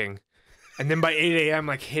drinking, and then by 8 a.m.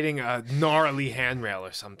 like hitting a gnarly handrail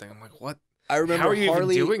or something. I'm like, what? I remember how are you even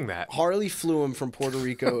doing that? Harley flew him from Puerto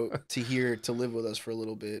Rico to here to live with us for a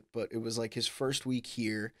little bit, but it was like his first week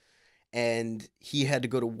here, and he had to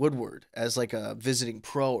go to Woodward as like a visiting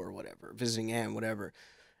pro or whatever, visiting AM, whatever.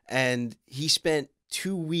 And he spent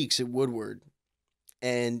 2 weeks at Woodward,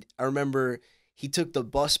 and I remember he took the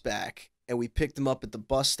bus back, and we picked him up at the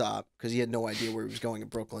bus stop because he had no idea where he was going in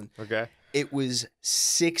Brooklyn. Okay. It was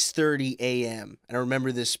 6:30 a.m., and I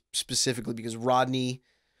remember this specifically because Rodney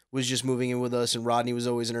was just moving in with us, and Rodney was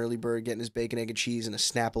always an early bird getting his bacon, egg, and cheese and a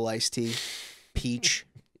Snapple iced tea. Peach.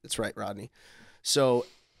 That's right, Rodney. So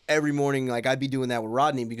every morning, like, I'd be doing that with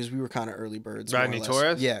Rodney because we were kind of early birds. Rodney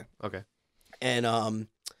Torres? Yeah. Okay. And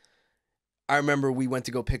I remember we went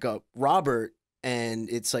to go pick up Robert, and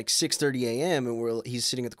it's like 6:30 a.m., and he's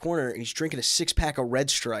sitting at the corner, and he's drinking a 6-pack of Red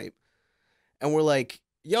Stripe. And we're like,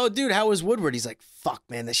 yo, dude, how was Woodward? He's like, fuck,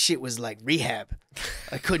 man, that shit was like rehab.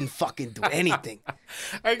 I couldn't fucking do anything.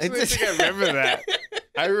 I actually think I remember that.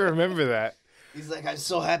 I remember that. He's like, I'm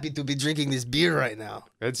so happy to be drinking this beer right now.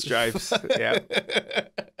 Red Stripes. Yeah.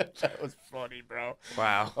 That was funny, bro.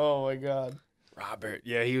 Wow. Oh, my God. Robert.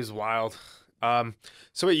 Yeah, he was wild.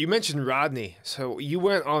 So wait, you mentioned Rodney. So you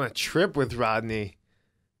went on a trip with Rodney.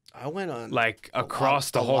 I went on like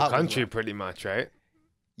across the whole country pretty much, right?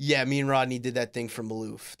 Yeah, me and Rodney did that thing for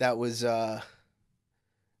Maloof. That was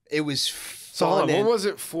it was fun. So what was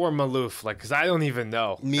it for Maloof? Like, because I don't even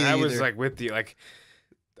know. Me I was either. like with you. Like,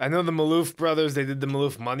 I know the Maloof brothers, they did the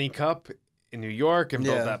Maloof Money Cup in New York and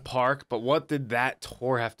built that park, but what did that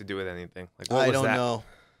tour have to do with anything? Like, what I was don't know.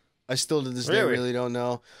 I still to this day really don't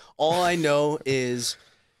know. All I know is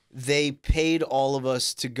they paid all of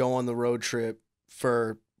us to go on the road trip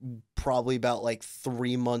for probably about like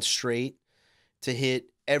 3 months straight to hit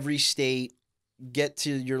every state, get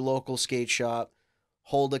to your local skate shop,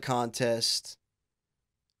 hold a contest,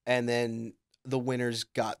 and then the winners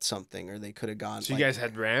got something, or they could have gone. So you guys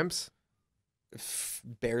had ramps?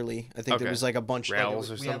 Barely. I think there was like a bunch of rails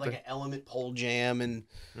or we something. had like an element pole jam and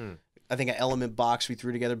I think an element box we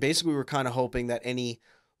threw together. Basically, we were kind of hoping that any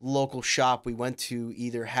local shop we went to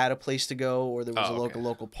either had a place to go or there was a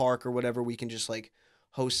local park or whatever. We can just like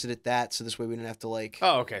host it at that, so this way we didn't have to like.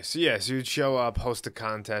 Oh, okay. So yeah, so you'd show up, host a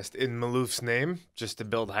contest in Maloof's name just to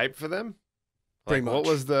build hype for them. Pretty much. What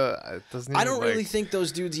was the? I don't really think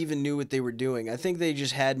those dudes even knew what they were doing. I think they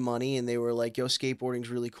just had money and they were like, "Yo, skateboarding's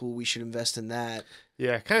really cool. We should invest in that."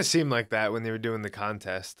 Yeah, it kind of seemed like that when they were doing the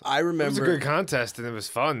contest. I remember it was a good contest and it was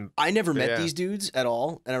fun. I never met these dudes at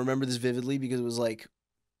all, and I remember this vividly because it was like,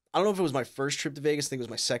 I don't know if it was my first trip to Vegas. I think it was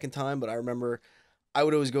my second time, but I remember I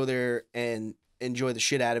would always go there and enjoy the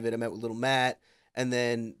shit out of it. I met with Little Matt, and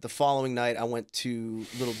then the following night I went to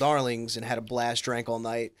Little Darlings and had a blast, drank all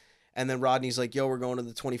night. And then Rodney's like, yo, we're going to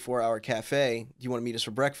the 24-hour cafe. Do you want to meet us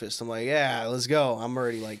for breakfast? I'm like, yeah, let's go. I'm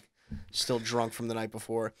already like still drunk from the night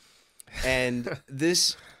before. And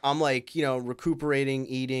I'm like, recuperating,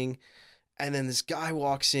 eating. And then this guy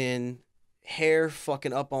walks in, hair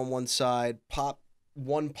fucking up on one side,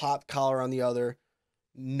 one pop collar on the other,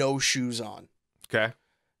 no shoes on. Okay.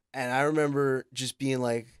 And I remember just being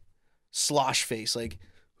like slosh face, like,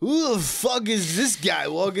 who the fuck is this guy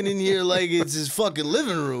walking in here like it's his fucking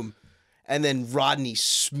living room? And then Rodney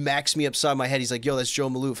smacks me upside my head. He's like, yo, that's Joe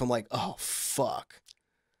Maloof. I'm like, oh, fuck.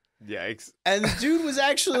 Yikes. And the dude was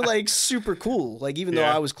actually like super cool. Like, even though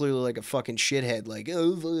I was clearly like a fucking shithead, like,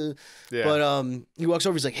 but he walks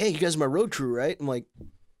over. He's like, hey, you guys are my road crew, right? I'm like,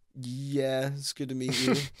 yeah, it's good to meet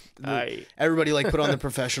you. Everybody like put on the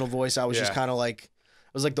professional voice. I was just kind of like,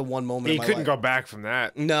 it was like the one moment. He couldn't go back from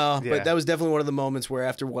that. No, but that was definitely one of the moments where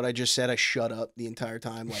after what I just said, I shut up the entire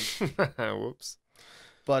time. Like, whoops.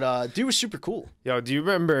 But dude was super cool. Yo, do you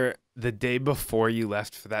remember the day before you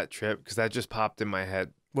left for that trip? Because that just popped in my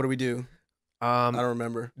head. What do we do? I don't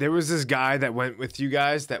remember. There was this guy that went with you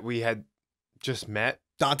guys that we had just met.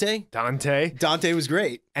 Dante? Dante. Dante was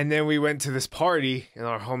great. And then we went to this party in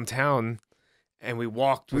our hometown, and we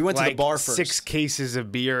walked. We went to the bar first. 6 cases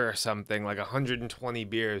of beer or something, like 120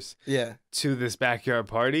 beers. Yeah. To this backyard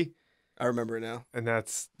party. I remember it now. And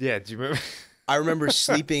that's do you remember? I remember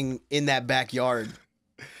sleeping in that backyard.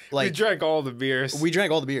 Like we drank all the beers. We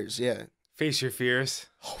drank all the beers. Yeah. Face your fears.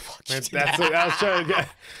 Oh fuck! That's what I was trying to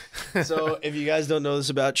get. So if you guys don't know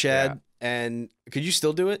this about Chad, and could you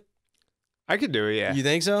still do it? I could do it. Yeah. You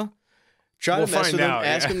think so? Try to mess with him.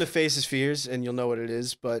 Ask yeah. him to face his fears, and you'll know what it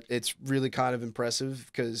is. But it's really kind of impressive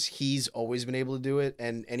because he's always been able to do it,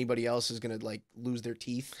 and anybody else is gonna like lose their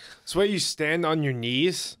teeth. So where you stand on your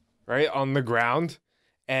knees, right on the ground,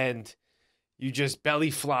 and you just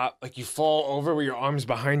belly flop, like you fall over with your arms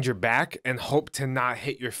behind your back and hope to not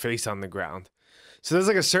hit your face on the ground. So there's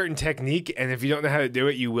like a certain technique, and if you don't know how to do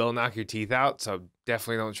it, you will knock your teeth out. So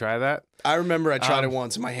definitely don't try that. I remember I tried it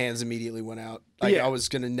once, and my hands immediately went out. Like yeah. I was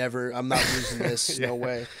gonna never. I'm not losing this. Yeah. No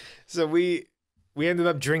way. So we ended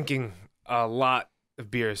up drinking a lot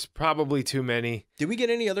of beers, probably too many. Did we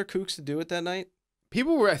get any other kooks to do it that night?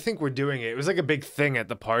 People I think, were doing it. It was like a big thing at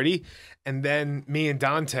the party. And then me and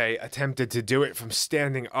Dante attempted to do it from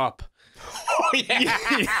standing up. Oh,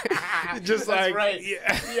 yeah. Just That's like, right.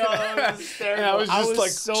 Yeah. Yo, that was hysterical. And I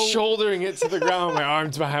was just shouldering it to the ground, my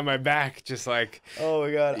arms behind my back, just like. Oh,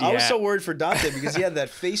 my God. Yeah. I was so worried for Dante because he had that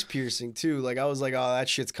face piercing, too. Like, I was like, oh, that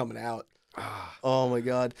shit's coming out. Oh, my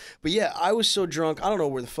God. But, yeah, I was so drunk. I don't know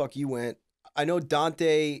where the fuck you went. I know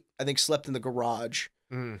Dante, I think, slept in the garage.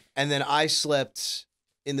 And then I slept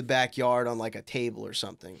in the backyard on like a table or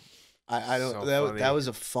something. I don't. So that was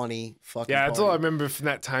a funny fucking. Yeah, that's party. all I remember from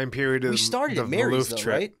that time period. We started at Mary's though,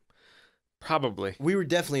 trip. right? Probably. We were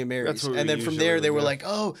definitely at Mary's, and then from there they were like,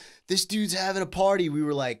 "Oh, this dude's having a party." We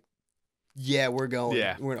were like, "Yeah, we're going.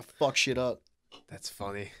 Yeah, we're gonna fuck shit up." That's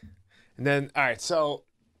funny. And then, all right, so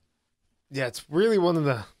yeah, it's really one of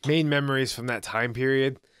the main memories from that time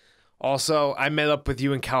period. Also, I met up with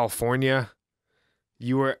you in California.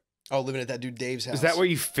 You were living at that dude Dave's house. Is that where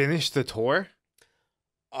you finished the tour?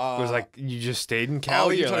 It was like you just stayed in Cali? Oh,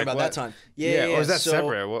 you're talking like about that time. Yeah. Or was that so,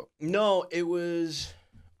 separate? What? No, it was...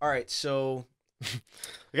 All right, so... I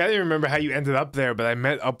didn't remember how you ended up there, but I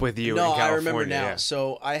met up with you in California. No, I remember now. Yeah.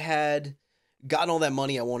 So I had gotten all that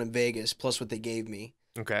money I won in Vegas, plus what they gave me.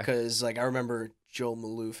 Okay. Because, like, I remember Joe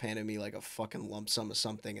Maloof handed me, like, a fucking lump sum of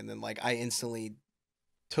something, and then, like, I instantly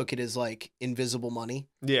took it as, like, invisible money.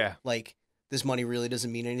 Yeah. Like... This money really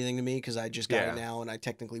doesn't mean anything to me because I just got it now and I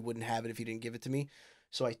technically wouldn't have it if you didn't give it to me.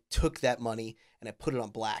 So I took that money and I put it on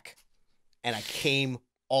black and I came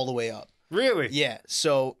all the way up. Really? Yeah.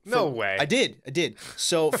 So no way. I did.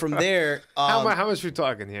 So from there, how much are we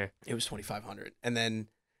talking here? It was $2,500, and then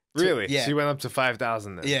really, yeah. So you went up to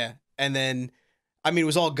 5,000 then. Yeah, and then I mean it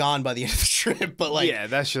was all gone by the end of the trip, but like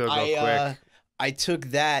that should go quick. I took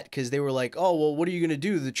that because they were like, oh, well, what are you going to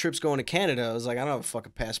do? The trip's going to Canada. I was like, I don't have a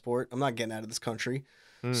fucking passport. I'm not getting out of this country.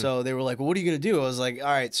 So they were like, well, what are you going to do? I was like, all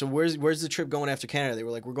right, so where's the trip going after Canada? They were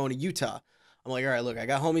like, we're going to Utah. I'm like, all right, look, I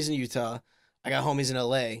got homies in Utah. I got homies in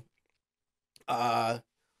LA.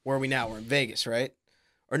 Where are we now? We're in Vegas, right?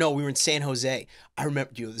 Or no, we were in San Jose. I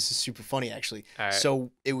remember, dude, this is super funny, actually. Right.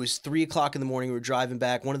 So it was 3 o'clock in the morning. We were driving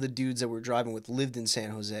back. One of the dudes that we were driving with lived in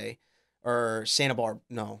San Jose. Or Santa Barbara.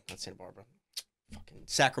 No, not Santa Barbara. Fucking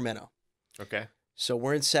Sacramento. Okay. So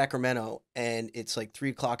we're in Sacramento, and it's like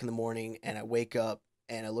 3 o'clock in the morning, and I wake up,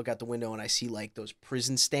 and I look out the window, and I see like those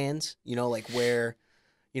prison stands, you know, like where,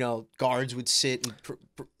 you know, guards would sit and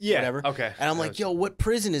whatever. Okay. And I'm like, yo, what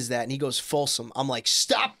prison is that? And he goes, Folsom. I'm like,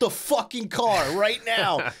 stop the fucking car right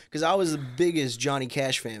now. Because I was the biggest Johnny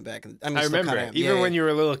Cash fan back in I remember it. Even when you were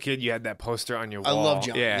a little kid, you had that poster on your wall. I love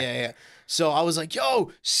Johnny. Yeah. So I was like,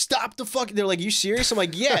 yo, stop the fucking... They're like, you serious? I'm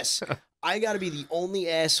like, yes. I got to be the only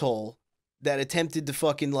asshole that attempted to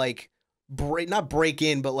fucking like... not break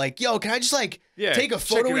in, but like, yo, can I just like take a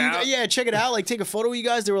photo of you? Yeah, check it out. Like, take a photo of you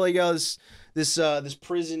guys. They were like, yo, this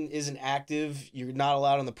prison isn't active. You're not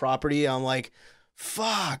allowed on the property. I'm like,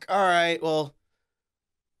 fuck. All right, well,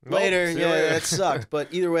 later. Yeah, that sucked.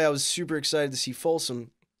 But either way, I was super excited to see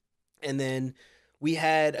Folsom. And then we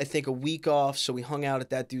had, I think, a week off, so we hung out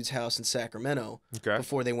at that dude's house in Sacramento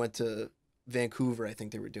before they went to Vancouver. I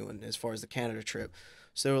think they were doing as far as the Canada trip.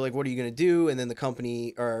 So they were like, what are you going to do? And then the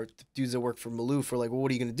company or the dudes that work for Maloof were like, well,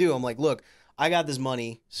 what are you going to do? I'm like, look, I got this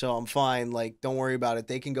money, so I'm fine. Like, don't worry about it.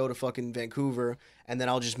 They can go to fucking Vancouver, and then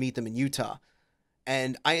I'll just meet them in Utah.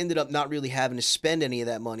 And I ended up not really having to spend any of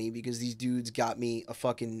that money because these dudes got me a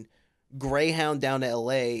fucking Greyhound down to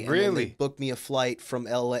L.A. And then they booked me a flight from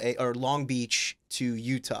L.A. or Long Beach to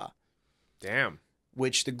Utah. Damn.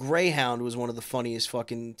 which the Greyhound was one of the funniest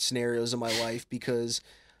fucking scenarios of my life because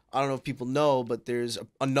I don't know if people know, but there's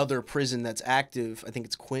another prison that's active. I think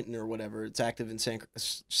it's Quentin or whatever. It's active in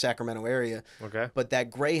Sacramento area. Okay. But that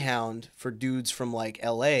Greyhound for dudes from like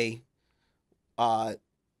LA,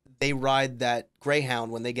 they ride that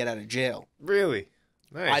Greyhound when they get out of jail. Really?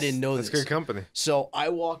 Nice. I didn't know That's this. good company. So I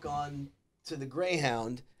walk on to the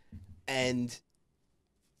Greyhound, and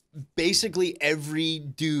basically every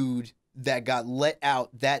dude that got let out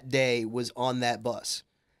that day was on that bus,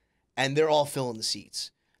 and they're all filling the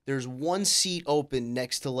seats. There's one seat open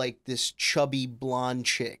next to like this chubby blonde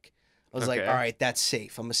chick. I was like, all right, that's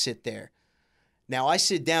safe. I'm gonna sit there. Now I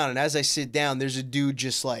sit down, and as I sit down, there's a dude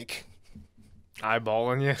just like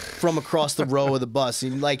eyeballing you from across the row of the bus,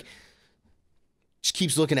 and like just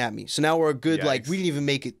keeps looking at me. So now we're a good like we didn't even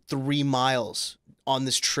make it 3 miles on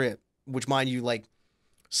this trip, which mind you, like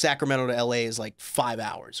Sacramento to LA is like 5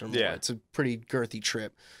 hours or more. Yeah. It's a pretty girthy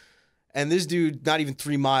trip. And this dude, not even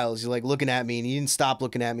 3 miles, he's like looking at me, and he didn't stop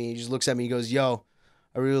looking at me. He just looks at me, he goes, yo,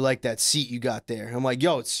 I really like that seat you got there. I'm like,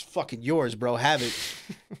 yo, it's fucking yours, bro. Have it.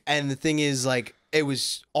 And the thing is, like, it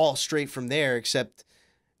was all straight from there, except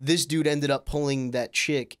this dude ended up pulling that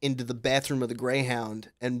chick into the bathroom of the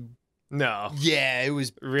Greyhound. And no. yeah, it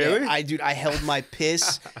was really. I held my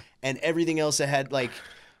piss and everything else I had. Like,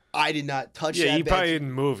 I did not touch that. Yeah, you probably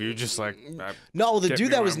didn't move. You were just like, no. The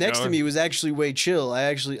dude that was next to me was actually way chill.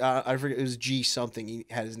 I forget, it was G something. He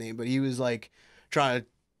had his name, but he was like trying to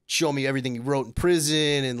show me everything he wrote in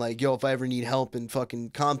prison and like, yo, if I ever need help in fucking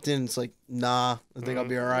Compton, it's like, nah, I think I'll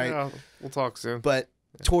be all right. Yeah, we'll talk soon. But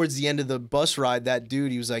towards the end of the bus ride, that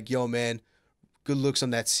dude, he was like, yo, man, good looks on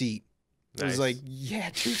that seat. Nice. I was like, yeah,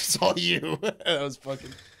 dude, it's all you. That was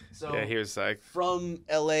fucking. So yeah, he was psyched. From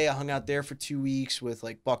LA, I hung out there for 2 weeks with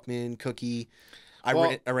like Buckman, Cookie. I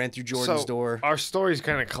ran through Jordan's door. Our stories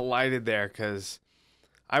kind of collided there because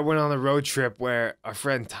I went on a road trip where our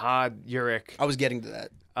friend Todd Urich. I was getting to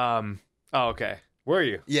that. Oh, okay. Were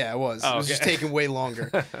you? Yeah, I was. Oh, it was just taking way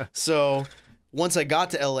longer. So once I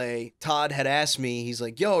got to LA, Todd had asked me, he's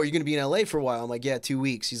like, yo, are you going to be in LA for a while? I'm like, yeah, 2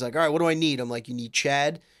 weeks. He's like, all right, what do I need? I'm like, you need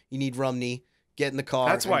Chad, you need Rumney, get in the car.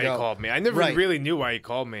 That's why he called me. I never really knew why he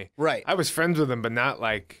called me. Right. I was friends with him, but not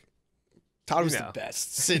like... Todd was the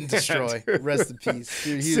best. Sit and destroy. Rest in peace.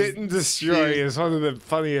 Dude, sit and destroy is one of the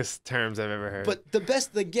funniest terms I've ever heard. But the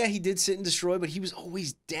best, like, yeah, he did sit and destroy, but he was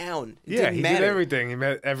always down. It yeah, he did everything. He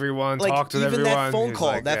met everyone, like, talked with everyone. Even that phone call.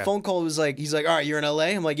 Like, that phone call was like, he's like, all right, you're in LA?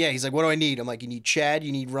 I'm like, yeah. He's like, what do I need? I'm like, you need Chad,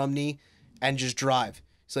 you need Rumney, and just drive.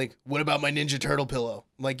 He's like, what about my Ninja Turtle pillow?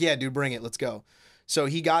 I'm like, yeah, dude, bring it. Let's go. So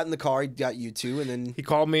he got in the car, he got you two, and then... He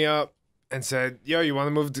called me up and said, yo, you want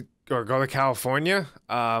to move to or go to California?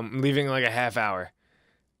 I'm leaving in like a half hour.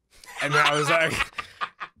 And I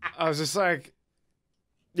was just like,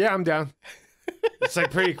 yeah, I'm down. It's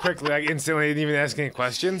like pretty quickly, like instantly, I didn't even ask any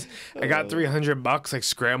questions. I got $300, like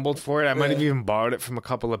scrambled for it. I might have even borrowed it from a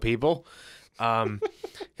couple of people. Got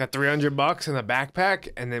 $300 in a backpack,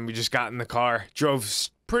 and then we just got in the car, drove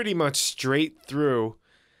pretty much straight through.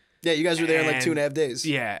 Yeah, you guys were there in like 2.5 days.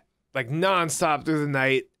 Yeah, like nonstop through the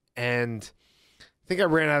night, and I think I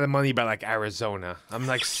ran out of money by like Arizona. I'm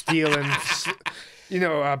like stealing.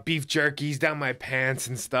 Beef jerkies down my pants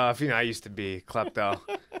and stuff. I used to be klepto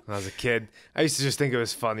when I was a kid. I used to just think it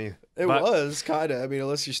was funny. It was, kind of. I mean,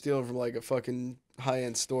 unless you're stealing from like a fucking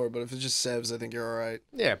high-end store. But if it's just Sevs, I think you're all right.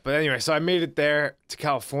 Yeah, but anyway, so I made it there to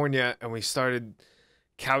California, and we started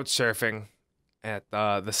couch surfing at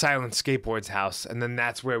the Silent Skateboards house. And then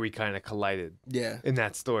that's where we kind of collided. Yeah. In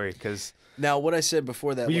that story, because... Now, what I said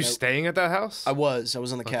before that... Were you staying at that house? I was. I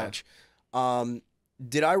was on the couch.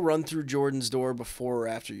 Did I run through Jordan's door before or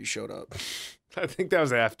after you showed up? I think that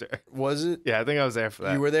was after. Was it? Yeah, I think I was there for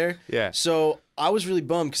that. You were there? Yeah. So I was really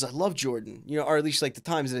bummed because I love Jordan, or at least like the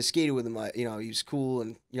times that I skated with him, he was cool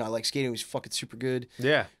and, I like skating. He was fucking super good.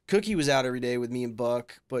 Yeah. Cookie was out every day with me and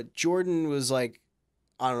Buck, but Jordan was like,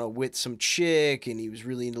 I don't know, with some chick, and he was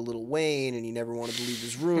really into Lil Wayne, and he never wanted to leave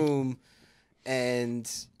his room. And,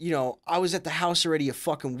 I was at the house already a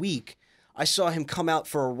fucking week. I saw him come out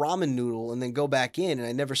for a ramen noodle and then go back in, and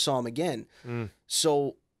I never saw him again.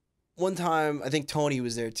 So one time, I think Tony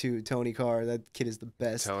was there too. Tony Carr, that kid is the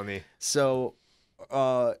best. Tony. So,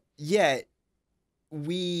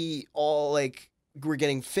 we all were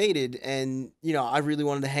getting faded, and I really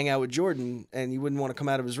wanted to hang out with Jordan, and he wouldn't want to come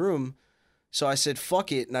out of his room. So I said,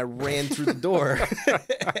 fuck it, and I ran through the door.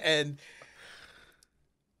 And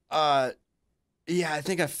yeah, I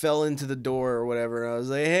think I fell into the door or whatever. And I was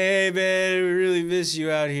like, hey, man, we really miss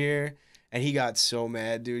you out here. And he got so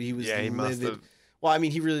mad, dude. He was livid. Well, I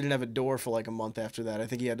mean, he really didn't have a door for like a month after that. I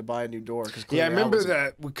think he had to buy a new door. Yeah, I remember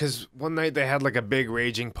that because one night they had like a big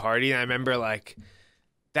raging party, and I remember like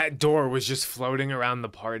that door was just floating around the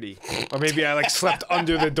party. Or maybe I like slept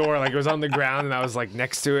under the door, like it was on the ground and I was like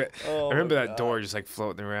next to it. Oh, I remember that door just like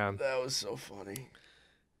floating around. That was so funny.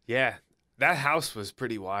 Yeah, that house was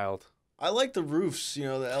pretty wild. I like the roofs, you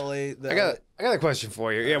know, the LA. I got a question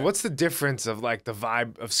for you. Yeah, what's the difference of like the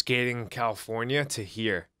vibe of skating in California to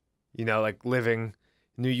here? You know, like living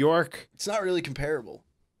in New York. It's not really comparable.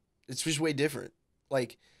 It's just way different.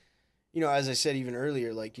 Like, you know, as I said even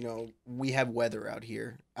earlier, like, you know, we have weather out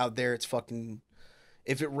here. Out there, it's fucking.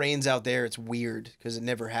 If it rains out there, it's weird because it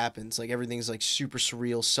never happens. Like everything's like super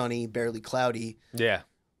surreal, sunny, barely cloudy. Yeah.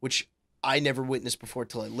 Which I never witnessed before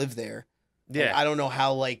till I lived there. Yeah. And I don't know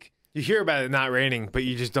how like. You hear about it not raining, but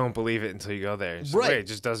you just don't believe it until you go there. It's right. Wait, it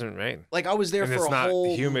just doesn't rain. Like I was there and for it's a not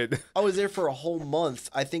whole humid. I was there for a whole month.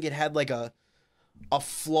 I think it had like a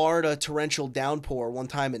Florida torrential downpour one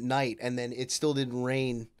time at night, and then it still didn't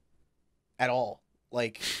rain at all.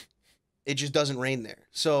 Like it just doesn't rain there.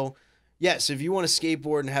 So yes, if you want to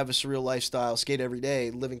skateboard and have a surreal lifestyle, skate every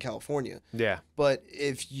day, live in California. Yeah. But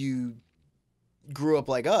if you grew up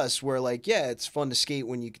like us, where like, yeah, it's fun to skate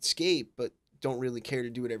when you could skate, but don't really care to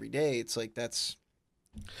do it every day. It's like that's.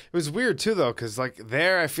 It was weird too, though, because like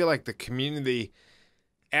there, I feel like the community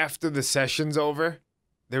after the session's over,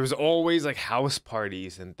 there was always like house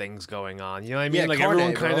parties and things going on. You know what I mean? Yeah, like carne,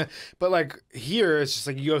 everyone kind bro. of, but like here, it's just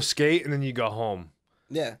like you go skate and then you go home.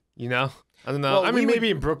 Yeah. You know? I don't know. Well, I mean, we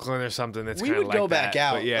maybe in Brooklyn or something. It's we kind of would like go back that,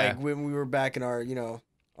 out, but yeah. like when we were back in our, you know,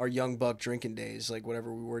 our young buck drinking days, like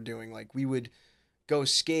whatever we were doing. Like we would go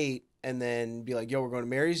skate and then be like, yo, we're going to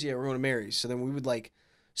Mary's? Yeah, we're going to Mary's. So then we would like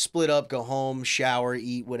split up, go home, shower,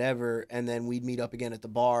 eat, whatever, and then we'd meet up again at the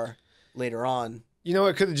bar later on. You know,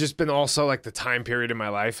 it could have just been also like the time period in my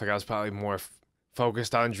life. Like I was probably more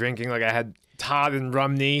focused on drinking. Like I had Todd and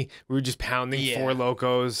Rumney. We were just pounding Four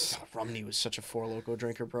Locos. Rumney was such a Four Loco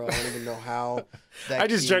drinker, bro. I don't even know how. I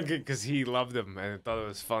just drank it because he loved them and I thought it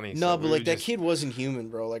was funny. No, so but like that kid wasn't human,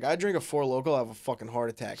 bro. Like I drink a Four Loco, I have a fucking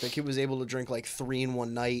heart attack. That kid was able to drink like 3 in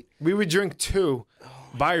one night. We would drink 2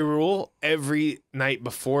 by rule every night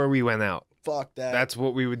before we went out. Fuck that. That's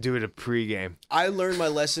what we would do at a pregame. I learned my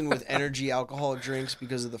lesson with energy alcoholic drinks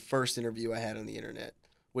because of the first interview I had on the internet,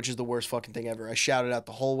 which is the worst fucking thing ever. I shouted out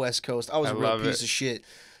the whole West Coast. I was a real piece of shit.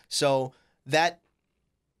 So that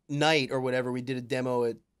night or whatever, we did a demo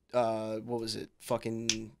at what was it?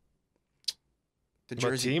 Fucking the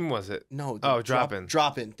Jersey. What team was it? No. Drop-In.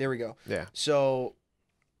 Drop-In. There we go. Yeah. So,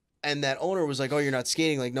 and that owner was like, "Oh, you're not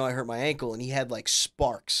skating?" Like, "No, I hurt my ankle." And he had like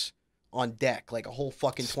Sparks on deck, like a whole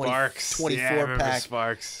fucking 24 pack.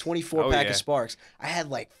 Sparks. 24 pack of Sparks. I had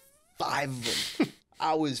like 5 of them.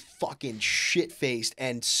 I was fucking shit-faced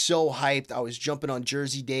and so hyped. I was jumping on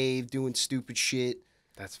Jersey Dave, doing stupid shit.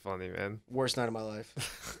 That's funny, man. Worst night of my life.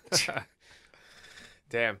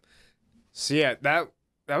 Damn. So yeah, that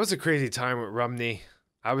was a crazy time with Rumney.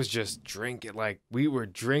 I was just drinking. Like we were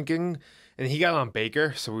drinking, and he got on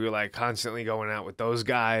Baker, so we were like constantly going out with those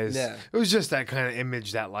guys. Yeah. It was just that kind of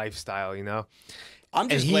image, that lifestyle, you know. I'm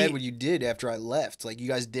just glad what you did after I left. Like you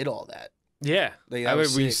guys did all that. Yeah, like,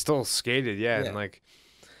 we still skated. Yeah, and like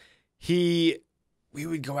we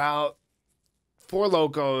would go out, Four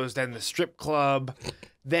Locos, then the strip club,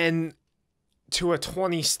 then to a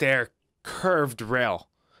 20-stair curved rail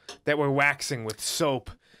that we're waxing with soap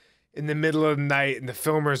in the middle of the night, and the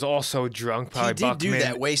filmer's also drunk. Probably he did Buckman, do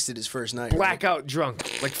that. Wasted his first night. Blackout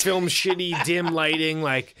drunk, like film shitty, dim lighting,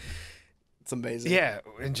 like it's amazing. Yeah,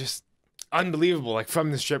 and just unbelievable. Like from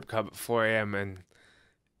the strip club at 4 a.m. and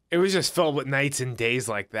it was just filled with nights and days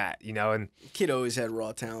like that, you know. And kid always had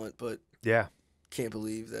raw talent, but yeah, can't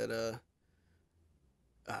believe that.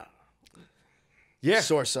 I don't know. Yeah,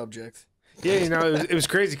 sore subject. Yeah, you know, it was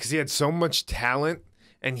crazy because he had so much talent,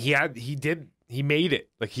 and he made it.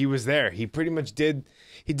 Like he was there. He pretty much did.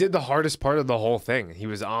 He did the hardest part of the whole thing. He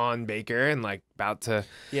was on Baker and like about to.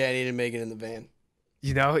 Yeah, and he didn't make it in the van.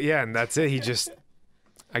 You know, yeah, and that's it. He just.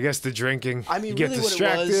 I guess the drinking, I mean, he gets really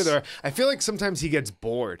distracted, or I feel like sometimes he gets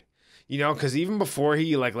bored, you know, because even before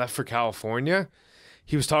he like left for California,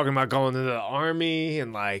 he was talking about going into the army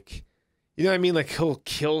and like, you know what I mean? Like he'll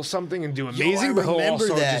kill something and do amazing, but he'll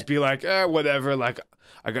also just be like, whatever, like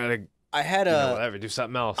I had whatever, do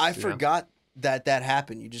something else. I forgot that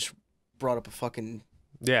happened. You just brought up a fucking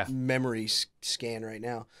memory scan right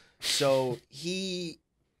now. So he.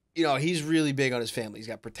 You know, he's really big on his family. He's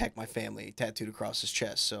got "Protect My Family" tattooed across his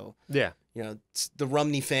chest. So, yeah, you know, the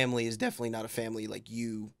Rumney family is definitely not a family like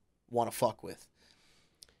you want to fuck with.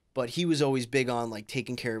 But he was always big on like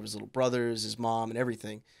taking care of his little brothers, his mom, and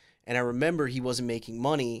everything. And I remember he wasn't making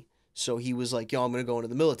money, so he was like, yo, I'm going to go into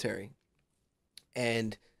the military.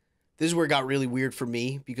 And this is where it got really weird for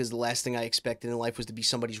me, because the last thing I expected in life was to be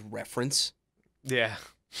somebody's reference. Yeah.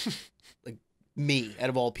 Like me, out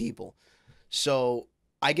of all people. So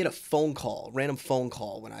I get a phone call, random phone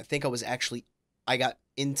call, when I think I got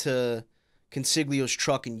into Consiglio's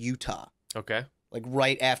truck in Utah. Okay. Like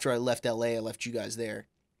right after I left LA, I left you guys there.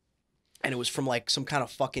 And it was from like some kind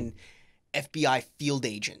of fucking FBI field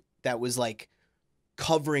agent that was like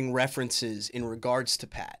covering references in regards to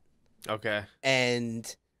Pat. Okay.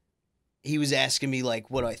 And he was asking me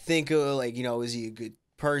like, what do I think of, like, you know, is he a good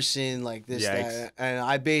person, like this, Yikes. that. And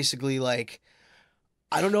I basically like,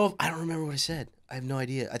 I don't remember what I said. I have no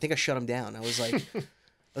idea. I think I shut him down. I was like,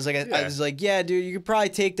 I was like, yeah, dude, you could probably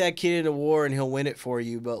take that kid into war and he'll win it for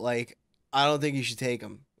you, but like, I don't think you should take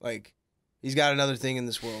him. Like, he's got another thing in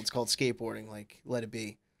this world. It's called skateboarding. Like, let it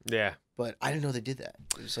be. Yeah. But I didn't know they did that.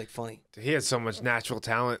 It was like funny. He had so much natural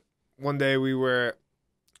talent. One day we went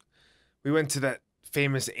to that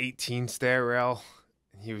famous 18 stair rail,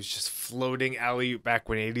 and he was just floating alley-oop back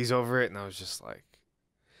 180s over it, and I was just like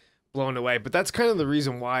blown away. But that's kind of the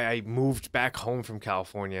reason why I moved back home from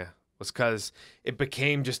California, was because it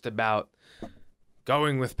became just about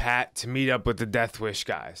going with Pat to meet up with the Death Wish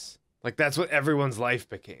guys. Like, that's what everyone's life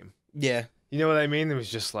became. Yeah. You know what I mean? It was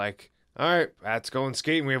just like, all right, Pat's going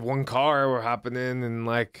skating. We have one car. We're hopping in, and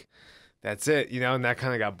like, that's it, you know? And that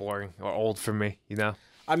kind of got boring or old for me, you know?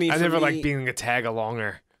 I mean, I never liked being a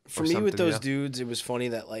tag-alonger. For me, with those dudes, it was funny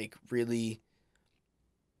that, like, really,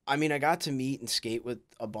 I mean, I got to meet and skate with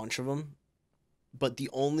a bunch of them, but the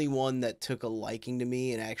only one that took a liking to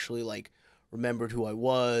me and actually, like, remembered who I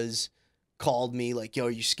was, called me, like, yo,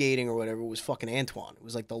 are you skating or whatever, was fucking Antoine. It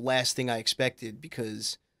was, like, the last thing I expected,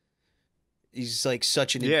 because he's, like,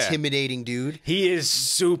 such an intimidating dude. He is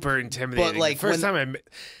super intimidating. But, like, First time I met,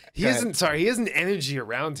 he has an energy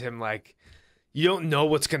around him, like, you don't know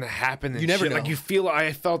what's going to happen. You never know. Like,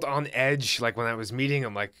 I felt on edge, like, when I was meeting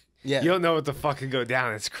him, like, you don't know what the fuck could go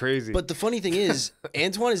down. It's crazy. But the funny thing is,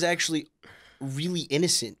 Antoine is actually really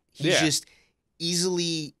innocent. He's just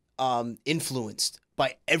easily influenced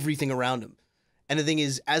by everything around him. And the thing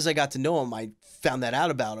is, as I got to know him, I found that out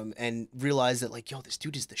about him and realized that, like, yo, this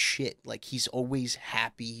dude is the shit. Like, he's always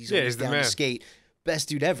happy. He's always down to skate. Best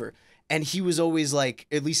dude ever. And he was always, like,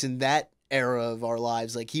 at least in that era of our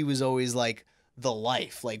lives, like, he was always, like, the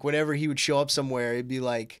life. Like, whenever he would show up somewhere, it'd be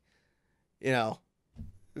like, you know,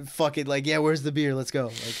 fuck it, like, yeah, where's the beer, let's go,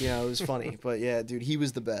 like, you know, it was funny. But yeah, dude, he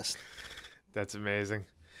was the best. That's amazing.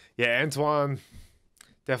 Yeah, Antoine,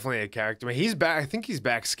 definitely a character. I mean, he's back. I think he's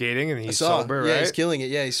back skating, and he's sober, right? Yeah, he's killing it.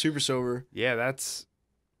 Yeah, he's super sober. Yeah, that's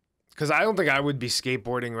because I don't think I would be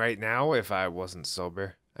skateboarding right now if I wasn't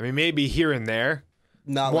sober. I mean, maybe here and there,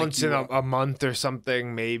 not once like in a month or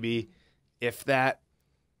something, maybe, if that.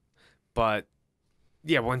 But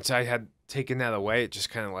yeah, once I had taken that away, it just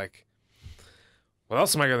kind of like, what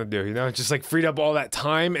else am I gonna do? You know, it just like freed up all that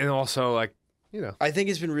time, and also like, you know, I think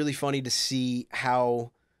it's been really funny to see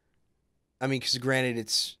how, I mean, because granted,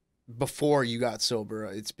 it's before you got sober.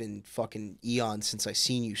 It's been fucking eons since I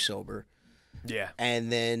seen you sober. Yeah.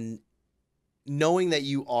 And then knowing that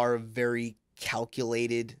you are a very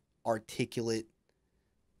calculated, articulate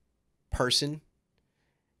person,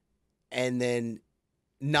 and then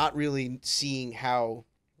not really seeing how,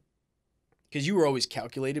 because you were always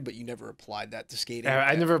calculated, but you never applied that to skating.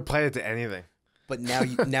 I never applied it to anything. But now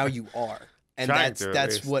you are. And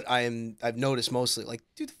that's what I've noticed mostly. Like,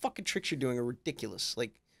 dude, the fucking tricks you're doing are ridiculous.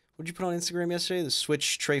 Like, what did you put on Instagram yesterday? The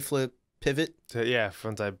switch, tray flip, pivot.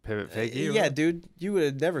 Frontside pivot fakie. Yeah, dude, you would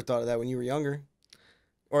have never thought of that when you were younger,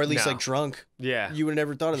 or at least like drunk. Yeah, you would have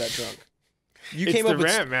never thought of that drunk. It's the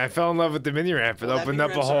ramp, man. I fell in love with the mini ramp. It opened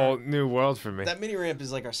up a whole new world for me. That mini ramp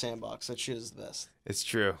is like our sandbox. That shit is the best. It's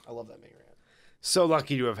true. I love that mini ramp. So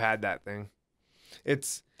lucky to have had that thing.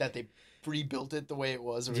 It's that they rebuilt it the way it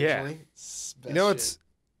was originally. Yeah. You know,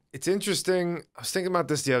 it's interesting. I was thinking about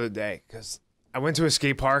this the other day because I went to a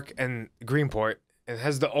skate park in Greenport, and it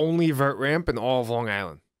has the only vert ramp in all of Long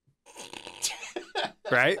Island.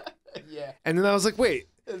 Right? Yeah. And then I was like, wait.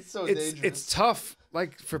 It's so dangerous. It's tough,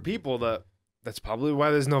 like, for people that. That's probably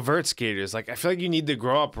why there's no vert skaters. Like, I feel like you need to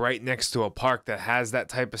grow up right next to a park that has that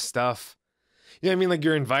type of stuff. You know what I mean? Like,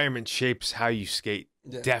 your environment shapes how you skate.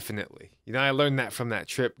 Yeah. Definitely. You know, I learned that from that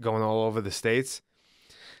trip going all over the States.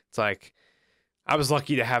 It's like, I was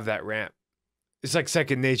lucky to have that ramp. It's like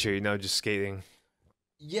second nature, you know, just skating.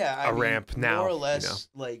 Yeah, I mean, ramp now. More or less,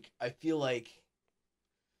 you know? Like, I feel like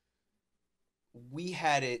we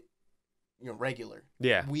had it, you know, regular.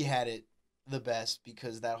 Yeah. We had it the best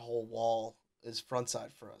because that whole wall is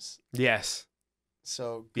frontside for us. Yes.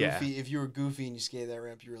 So Goofy, if you were Goofy and you skated that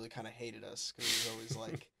ramp, you really kind of hated us because it was always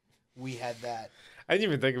like we had that. I didn't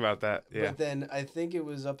even think about that. Yeah. But then I think it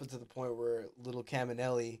was up until the point where little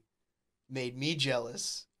Caminelli made me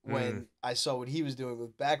jealous when I saw what he was doing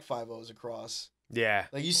with back 5-0s across. Yeah.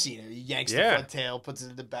 Like you seen it. He yanks the front tail, puts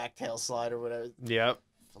it in the back tail slide or whatever. Yep.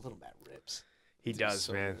 A little Matt rips. He does,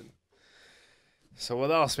 so man. good. So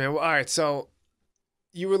what else, man? Well, all right, so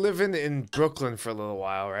you were living in Brooklyn for a little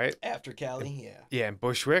while, right? After Cali, yeah. Yeah, in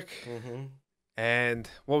Bushwick. Mm-hmm. And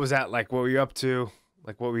what was that like? What were you up to?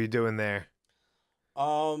 Like, what were you doing there?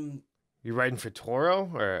 You riding for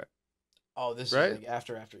Toro or? Oh, this right? is like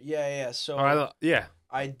after. Yeah. So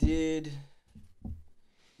I did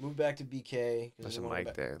move back to BK. There's a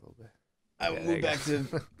mic there a little bit. I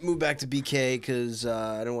moved back to BK because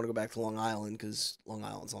I didn't want to go back to Long Island because Long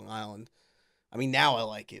Island's Long Island. I mean, now I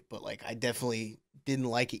like it, but like I definitely didn't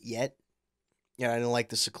like it yet. Yeah, I didn't like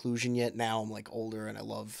the seclusion yet. Now I'm like older and I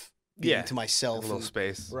love being to myself. A little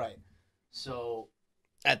space. Right. So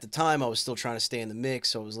at the time I was still trying to stay in the mix.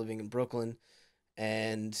 So I was living in Brooklyn,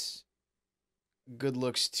 and good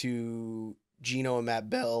looks to Gino and Matt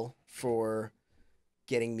Bell for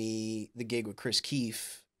getting me the gig with Chris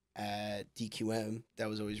Keefe at DQM. That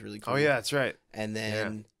was always really cool. Oh yeah, that's right. And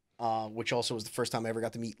then, which also was the first time I ever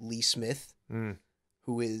got to meet Lee Smith,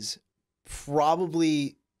 who is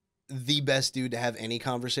probably the best dude to have any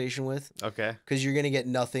conversation with. Okay. Because you're going to get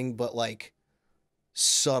nothing but like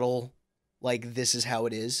subtle, like this is how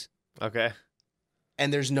it is. Okay.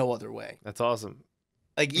 And there's no other way. That's awesome.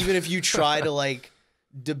 Like even if you try to like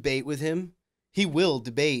debate with him, he will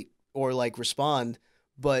debate or like respond,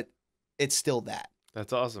 but it's still that.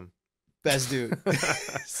 That's awesome. Best dude.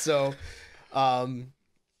 So,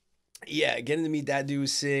 yeah, getting to meet that dude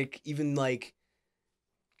was sick. Even like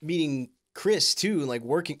meeting Chris too, and like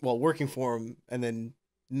working for him, and then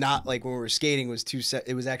not like when we were skating was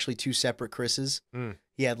it was actually two separate Chris's.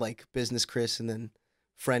 He had like business Chris and then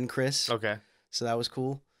friend Chris. Okay. So that was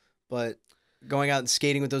cool. But going out and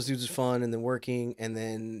skating with those dudes was fun, and then working, and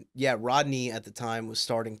then Rodney at the time was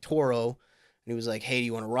starting Toro, and he was like, "Hey, do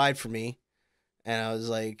you want to ride for me?" And I was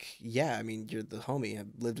like, "Yeah, I mean, you're the homie. I've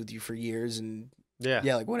lived with you for years, and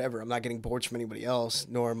yeah, like whatever. I'm not getting boards from anybody else,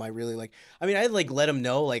 nor am I really like. I mean, I like let him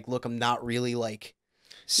know, like, look, I'm not really like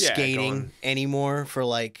skating anymore for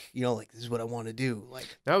like, you know, like this is what I want to do. Like,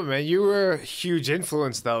 no, man, you were a huge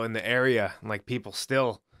influence though in the area, and like people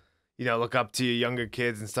still, you know, look up to you, younger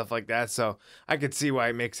kids and stuff like that. So I could see why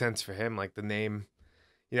it makes sense for him, like the name,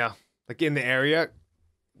 you know, like in the area,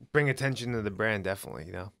 bring attention to the brand, definitely,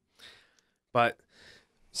 you know. But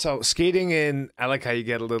so skating in, I like how you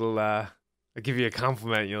get a little. I give you a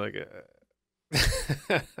compliment, you're like.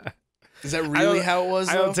 Is that really how it was?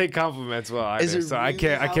 I don't take compliments well either, so I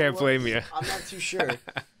can't blame you. I'm not too sure. There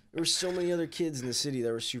were so many other kids in the city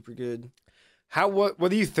that were super good. What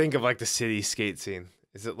do you think of like the city skate scene?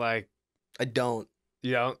 Is it like? I don't.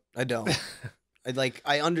 You don't? I don't.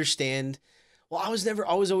 I understand. Well, I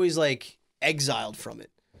was always like exiled from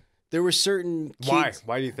it. There were certain kids.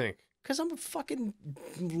 Why do you think? Because I'm a fucking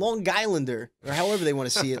Long Islander, or however they want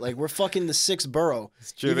to see it. Like, we're fucking the sixth borough.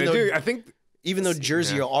 It's true. They do. I think. Even though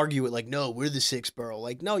Jersey will argue it, like, no, we're the sixth borough.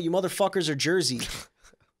 Like, no, you motherfuckers are Jersey.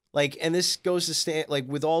 Like, and this goes to stand, like,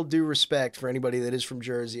 with all due respect for anybody that is from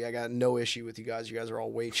Jersey, I got no issue with you guys. You guys are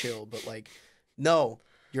all way chill. But, like, no,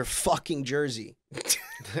 you're fucking Jersey.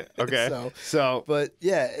 Okay. So. But,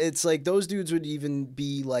 yeah, it's like those dudes would even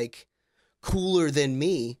be, like, cooler than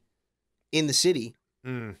me in the city.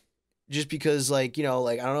 Just because, like, you know,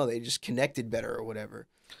 like, I don't know, they just connected better or whatever.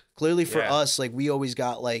 Clearly for us, like, we always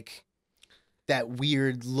got, like, that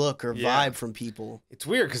weird look or vibe from people. It's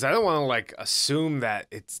weird because I don't want to, like, assume that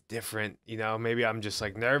it's different. You know, maybe I'm just,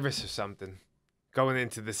 like, nervous or something going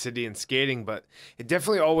into the city and skating, but it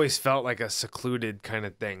definitely always felt like a secluded kind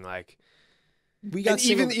of thing. Like, we got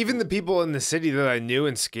even the people in the city that I knew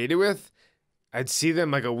and skated with, I'd see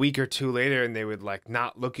them, like, a week or two later and they would, like,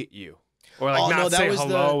 not look at you. Or like not say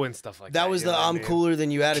hello and stuff like that. That was the I'm cooler than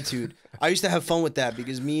you attitude. I used to have fun with that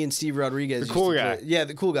because me and Steve Rodriguez. The cool guy. Yeah,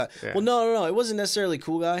 the cool guy. Yeah. Well, no. It wasn't necessarily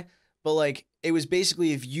cool guy, but like it was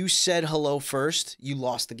basically if you said hello first, you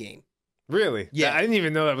lost the game. Really? Yeah. I didn't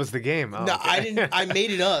even know that was the game. Oh, no, okay. I didn't. I made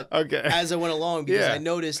it up as I went along because I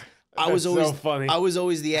noticed I was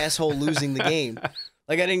always the asshole losing the game.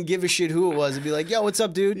 Like I didn't give a shit who it was. I'd be like, yo, what's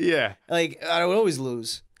up, dude? Yeah. Like I would always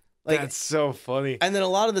lose. Like, that's so funny. And then a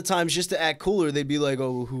lot of the times, just to act cooler, they'd be like,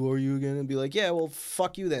 "Oh, who are you again?" And be like, "Yeah, well,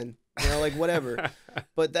 fuck you then." You know, like whatever.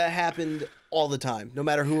 But that happened all the time, no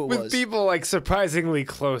matter who it was. With people like surprisingly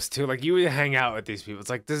close to, like you would hang out with these people. It's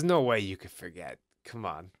like there's no way you could forget. Come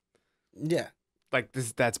on. Yeah. Like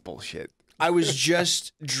that's bullshit. I was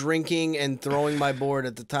just drinking and throwing my board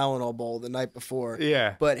at the Tylenol bowl the night before.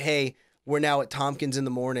 Yeah. But hey, we're now at Tompkins in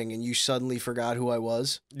the morning and you suddenly forgot who I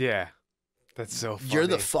was. Yeah. That's so funny. You're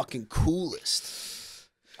the fucking coolest.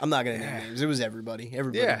 I'm not going to name names. It was everybody.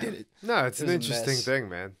 Everybody did it. No, it's an interesting thing,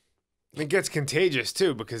 man. It gets contagious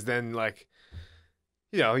too because then, like,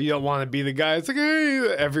 you know, you don't want to be the guy. It's like,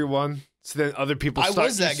 hey, everyone. So then other people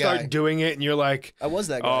start doing it, and you're like, I was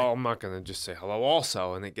that guy. Oh, I'm not going to just say hello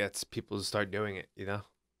also. And it gets people to start doing it, you know?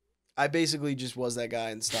 I basically just was that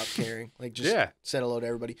guy and stopped caring. Like, just said hello to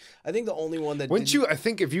everybody. I think the only one that I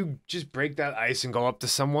think if you just break that ice and go up to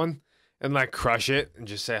someone and, like, crush it and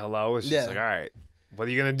just say hello, it's just like, all right, what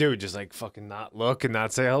are you going to do? Just, like, fucking not look and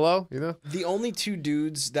not say hello, you know? The only two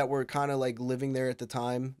dudes that were kind of, like, living there at the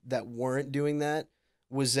time that weren't doing that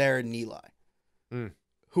was Zara and Eli.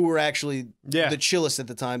 Who were actually the chillest at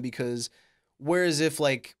the time, because whereas if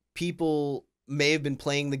like people may have been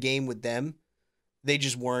playing the game with them, they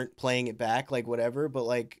just weren't playing it back, like whatever. But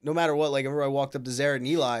like no matter what, like whenever I walked up to Zara and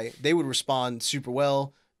Eli, they would respond super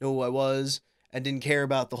well, know who I was, and didn't care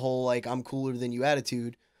about the whole like I'm cooler than you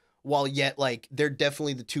attitude. While yet like they're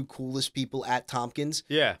definitely the two coolest people at Tompkins.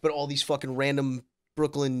 Yeah. But all these fucking random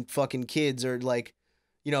Brooklyn fucking kids are like,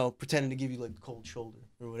 you know, pretending to give you like the cold shoulder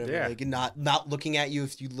or whatever. Yeah. Like, and not looking at you.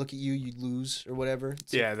 If you look at you, you lose or whatever.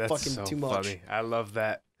 It's yeah, that's fucking so too much. funny. I love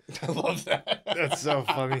that. I love that. That's so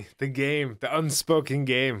funny. The game, the unspoken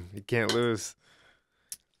game. You can't lose.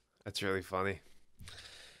 That's really funny.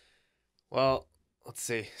 Well, let's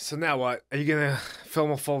see. So now what? Are you going to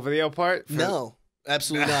film a full video part? No,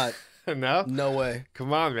 absolutely not. No? No way.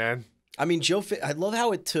 Come on, man. I mean, I love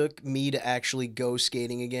how it took me to actually go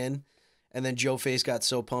skating again. And then Joe Face got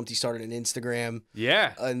so pumped he started an Instagram.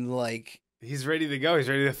 Yeah. And like he's ready to go. He's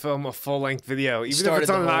ready to film a full-length video. Even if it's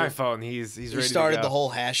on an iPhone, he's ready to go. He started the whole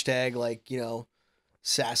hashtag, like, you know,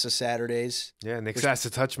 Sassa Saturdays. Yeah, Nick Sassa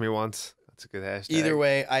touched me once. That's a good hashtag. Either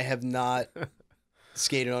way, I have not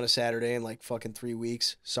skated on a Saturday in like fucking 3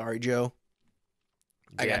 weeks. Sorry, Joe.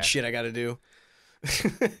 I got shit I got to do.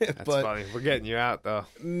 That's funny. We're getting you out, though.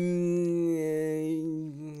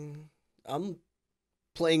 I'm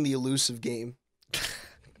playing the elusive game.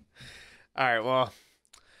 All right, well,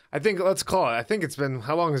 I think let's call it. I think it's been,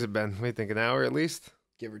 how long has it been? What do you think, an hour at least?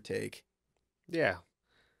 Give or take. Yeah.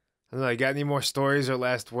 I don't know, you got any more stories or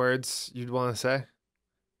last words you'd want to say?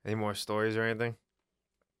 Any more stories or anything?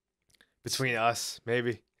 Between us,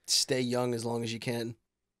 maybe? Stay young as long as you can.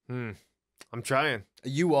 I'm trying.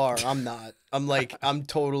 You are. I'm not. I'm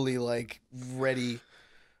totally like ready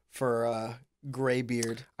for a gray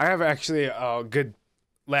beard. I have actually a good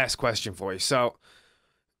last question for you. So,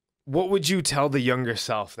 what would you tell the younger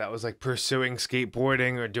self that was like pursuing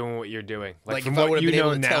skateboarding or doing what you're doing? Like from what you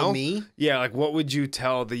know now, tell me? Yeah, like what would you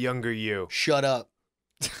tell the younger you? Shut up.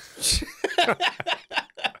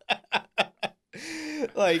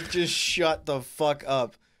 Like just shut the fuck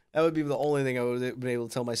up. That would be the only thing I would have been able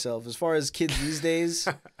to tell myself. As far as kids these days,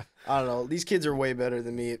 I don't know. These kids are way better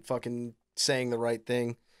than me at fucking saying the right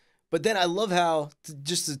thing. But then I love how,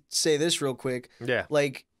 just to say this real quick,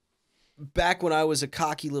 like back when I was a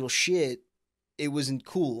cocky little shit, it wasn't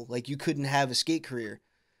cool. Like you couldn't have a skate career.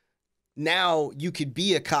 Now you could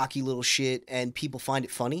be a cocky little shit and people find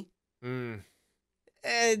it funny. And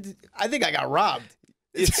I think I got robbed.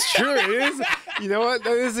 It's true. It is. You know what?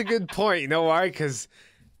 That is a good point. You know why? Because,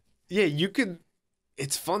 yeah, you could.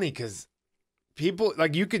 It's funny because people,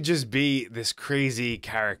 like, you could just be this crazy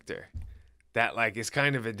character that, like, is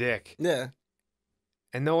kind of a dick. Yeah.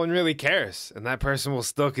 And no one really cares. And that person will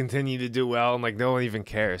still continue to do well. And, like, no one even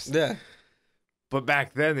cares. Yeah. But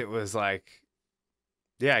back then it was like,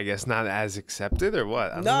 yeah, I guess not as accepted or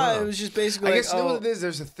what? I don't no, know. It was just basically I guess you know what it is?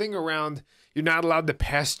 There's a thing around you're not allowed to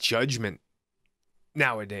pass judgment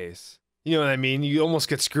nowadays. You know what I mean? You almost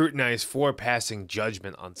get scrutinized for passing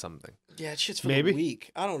judgment on something. Yeah, shit's for the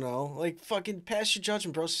weak. I don't know. Like, fucking pass your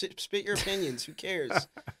judgment, bro. Spit your opinions. Who cares?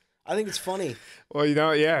 I think it's funny. Well, you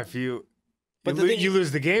know, yeah, if you... But you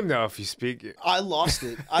lose the game, though, if you speak. I lost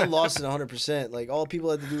it. I lost it 100%. Like, all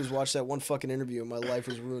people had to do was watch that one fucking interview, and my life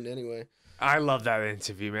was ruined anyway. I love that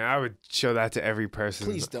interview, man. I would show that to every person.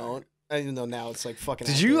 Please don't. Even though now it's like fucking...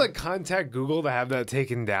 Did you, like, contact Google to have that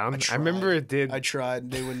taken down? I remember it did. I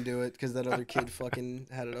tried. They wouldn't do it because that other kid fucking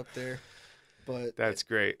had it up there. But that's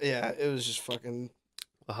great. Yeah, it was just fucking...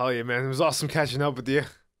 Well, hell yeah, man. It was awesome catching up with you.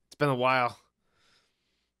 It's been a while.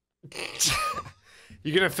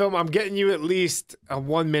 You're going to film... I'm getting you at least a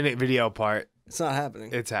 1-minute video part. It's not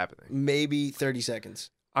happening. It's happening. Maybe 30 seconds.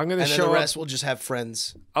 I'm going to show up... And then the rest will just have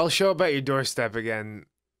friends. I'll show up at your doorstep again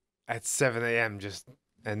at 7 a.m. just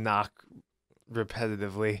and knock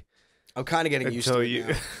repetitively. I'm kind of getting used to Until it you.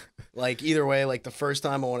 now. Like, either way, like, the first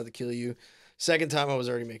time I wanted to kill you. Second time I was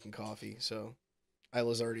already making coffee, so I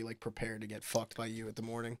was already, like, prepared to get fucked by you at the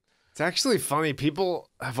morning. It's actually funny. People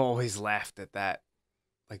have always laughed at that.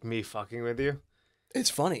 Like me fucking with you. It's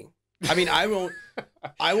funny. I mean, I won't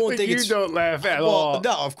Like, think you it's... don't laugh at all.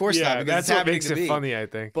 No, of course not. Because that's it's what happening makes to it me. funny, I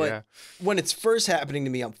think. But yeah. when it's first happening to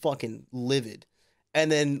me, I'm fucking livid. And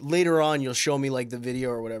then later on, you'll show me, like, the video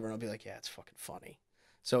or whatever, and I'll be like, yeah, it's fucking funny.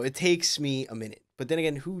 So it takes me a minute. But then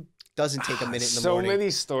again, who doesn't take a minute in the morning? So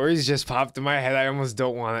many stories just popped in my head. I almost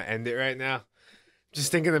don't want to end it right now.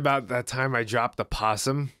 Just thinking about that time I dropped the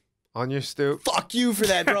possum on your stoop. Fuck you for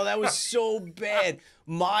that, bro. That was so bad.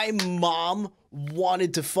 My mom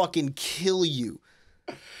wanted to fucking kill you.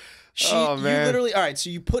 Oh, man. You literally... All right, so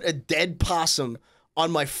you put a dead possum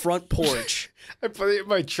on my front porch. I put it in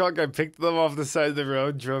my trunk. I picked them off the side of the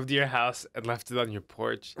road, drove to your house, and left it on your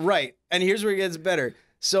porch. Right. And here's where it gets better.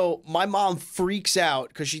 So my mom freaks out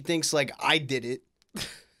because she thinks, like, I did it.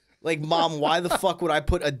 Like, Mom, why the fuck would I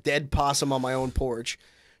put a dead possum on my own porch?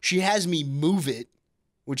 She has me move it,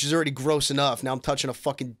 which is already gross enough. Now I'm touching a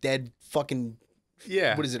fucking dead fucking...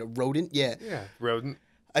 Yeah. What is it, a rodent? Yeah. Yeah, rodent.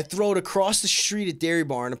 I throw it across the street at Dairy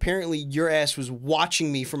Barn. Apparently, your ass was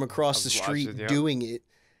watching me from across the street watching, yeah. doing it.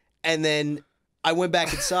 And then I went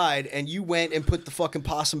back inside, and you went and put the fucking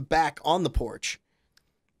possum back on the porch.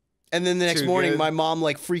 And then the next Too morning, good. my mom,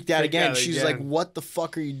 like, freaked out again. out She's again. like, what the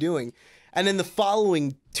fuck are you doing? And then the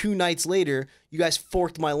following 2 nights later, you guys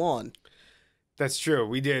forked my lawn. That's true.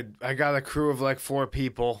 We did. I got a crew of like 4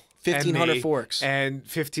 people. 1,500 and me, forks. And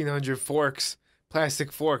 1,500 forks,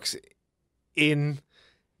 plastic forks, in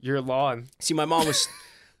your lawn. See, my mom was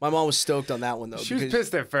stoked on that one, though. She was because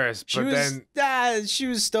pissed at first, She but was, then she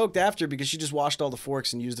was stoked after because she just washed all the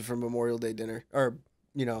forks and used it for Memorial Day dinner. Or,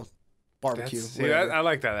 you know, barbecue. see, whatever. I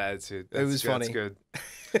like that attitude. That's, was funny. That's good.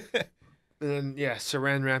 And then, yeah,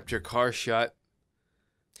 saran wrapped your car shut.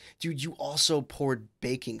 Dude, you also poured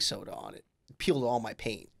baking soda on it. Peeled all my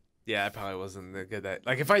paint. Yeah, I probably wasn't that good at.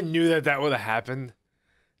 Like, if I knew that would have happened,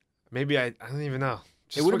 maybe I don't even know.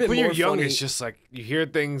 Just would've been when you're more young, funny. it's just like you hear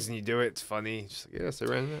things and you do it. It's funny. Just like, yeah,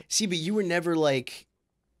 saran wrap. See, but you were never like...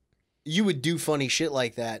 You would do funny shit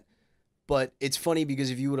like that, but it's funny because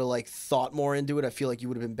if you would have, like, thought more into it, I feel like you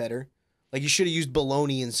would have been better. Like, you should have used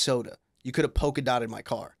bologna and soda. You could have polka dotted my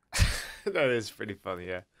car. That is pretty funny,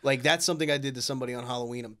 yeah. Like, that's something I did to somebody on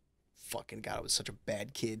Halloween. I'm fucking God, I was such a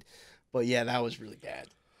bad kid. But yeah, that was really bad.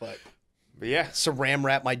 But yeah, saran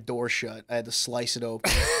wrap my door shut. I had to slice it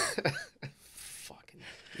open. Fucking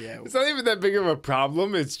yeah. it's not even that big of a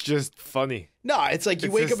problem. It's just funny. No, it's like you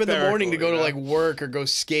It's wake up in the morning to go to hysterical, like work or go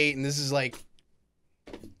skate, and this is like,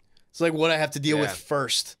 it's like what I have to deal with Yeah.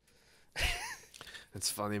 first.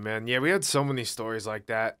 It's funny, man. Yeah, we had so many stories like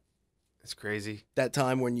that. It's crazy. That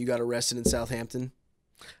time when you got arrested in Southampton.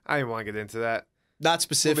 I didn't want to get into that. Not We'll leave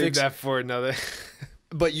specifics, that for another.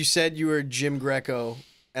 but you said you were Jim Greco,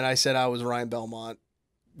 and I said I was Ryan Belmont.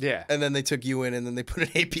 Yeah. And then they took you in, and then they put an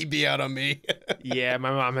APB out on me. Yeah,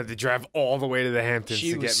 my mom had to drive all the way to the Hamptons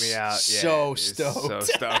She to get was me out. so Yeah, stoked. So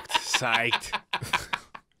stoked. Psyched.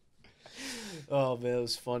 Oh, man, it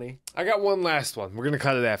was funny. I got one last one. We're going to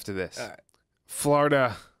cut it after this. All right.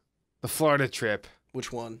 Florida. The Florida trip.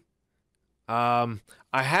 Which one?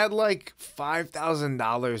 I had like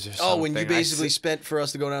 $5,000 or something. Oh, when you I basically s- spent for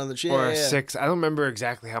us to go down to the gym. or Yeah. 6. I don't remember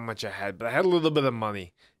exactly how much I had, but I had a little bit of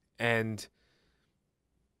money. And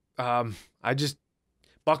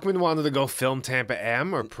Buckman wanted to go film Tampa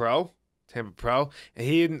Am or Pro, Tampa Pro,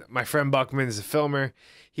 and my friend Buckman is a filmer.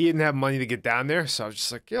 He didn't have money to get down there, so I was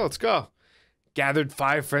just like, "Yeah, let's go." Gathered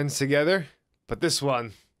 5 friends together, but this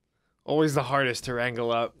one, always the hardest to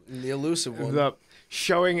wrangle up. The elusive one. Ended up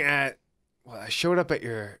I showed up at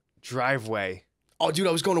your driveway. Oh, dude,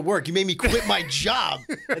 I was going to work. You made me quit my job.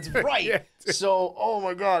 That's right. Yeah. So, oh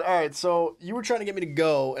my God. All right. So you were trying to get me to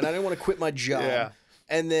go, and I didn't want to quit my job. Yeah.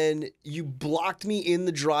 And then you blocked me in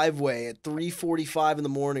the driveway at 3:45 in the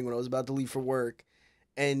morning when I was about to leave for work.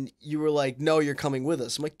 And you were like, no, you're coming with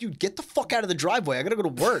us. I'm like, dude, get the fuck out of the driveway. I got to go to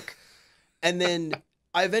work. And then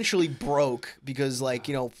I eventually broke because, like,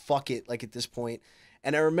 you know, fuck it, like at this point.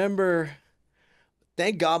 And I remember,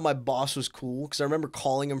 thank God my boss was cool because I remember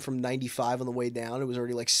calling him from 95 on the way down. It was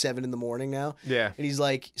already like 7 in the morning now. Yeah. And he's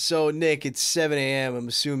like, so Nick, it's 7 a.m. I'm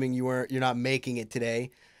assuming you're not making it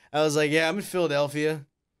today. I was like, yeah, I'm in Philadelphia.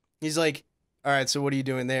 He's like, all right, so what are you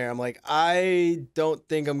doing there? I'm like, I don't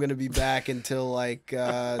think I'm going to be back until like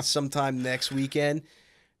sometime next weekend.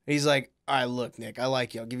 And he's like, all right, look, Nick, I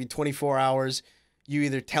like you. I'll give you 24 hours. You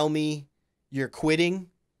either tell me you're quitting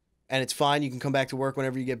and it's fine, you can come back to work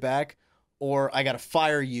whenever you get back, or I got to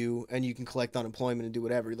fire you and you can collect unemployment and do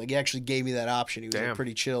whatever. Like, he actually gave me that option. He was like,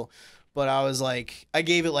 pretty chill. But I was like, I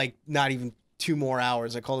gave it like not even 2 more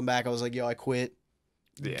hours. I called him back. I was like, yo, I quit.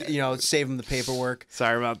 Yeah. You know, save him the paperwork.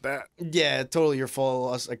 Sorry about that. Yeah, totally your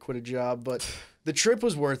fault. I quit a job. But the trip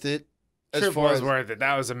was worth it. Trip was worth it.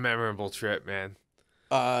 That was a memorable trip, man.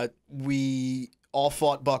 We all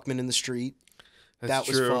fought Buckman in the street. That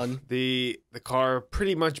was fun. The car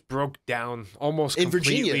pretty much broke down almost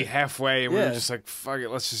completely Virginia. Halfway, and we were just like, fuck it,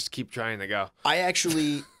 let's just keep trying to go.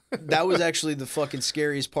 That was actually the fucking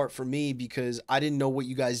scariest part for me because I didn't know what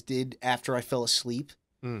you guys did after I fell asleep.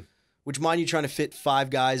 Which, mind you, trying to fit 5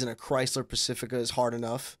 guys in a Chrysler Pacifica is hard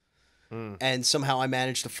enough. And somehow I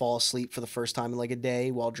managed to fall asleep for the first time in like a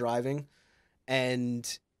day while driving. And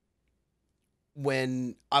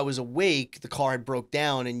when I was awake, the car had broke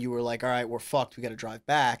down and you were like, all right, we're fucked. We got to drive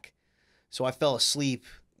back. So I fell asleep.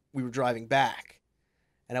 We were driving back.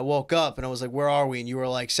 And I woke up and I was like, where are we? And you were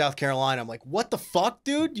like, South Carolina. I'm like, what the fuck,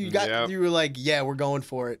 dude? You were like, yeah, we're going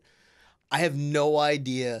for it. I have no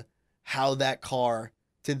idea how that car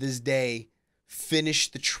to this day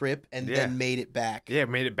finished the trip and then made it back. Yeah,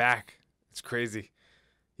 made it back. It's crazy.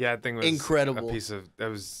 Yeah, that thing was incredible.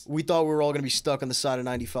 We thought we were all going to be stuck on the side of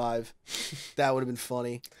 95. That would have been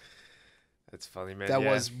funny. That's funny, man. That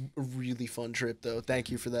was a really fun trip, though. Thank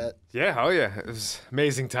you for that. Yeah, oh yeah. It was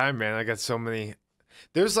amazing time, man. I got so many.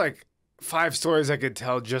 There's like 5 stories I could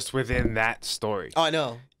tell just within that story. Oh, I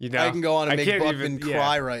know. You know, I can go on and make Buckman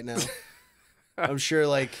cry right now. I'm sure,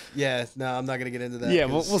 like, no, I'm not going to get into that. Yeah,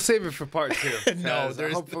 we'll save it for part 2. No,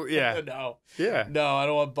 there's... No. Yeah. No, I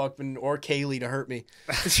don't want Buckman or Kaylee to hurt me.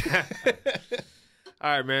 All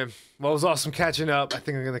right, man. Well, it was awesome catching up. I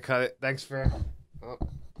think I'm going to cut it. Thanks for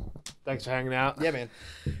hanging out. Yeah, man.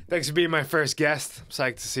 Thanks for being my first guest. I'm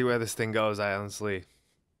psyched to see where this thing goes. I honestly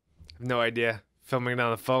have no idea. Filming it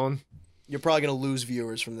on the phone. You're probably going to lose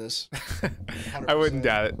viewers from this. I wouldn't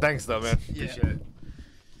doubt it. Thanks, though, man. Yeah. Appreciate it.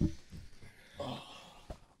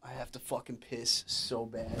 I have to fucking piss so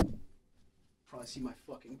bad. Probably see my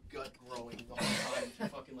fucking gut growing the whole time if you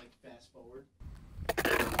fucking like fast forward.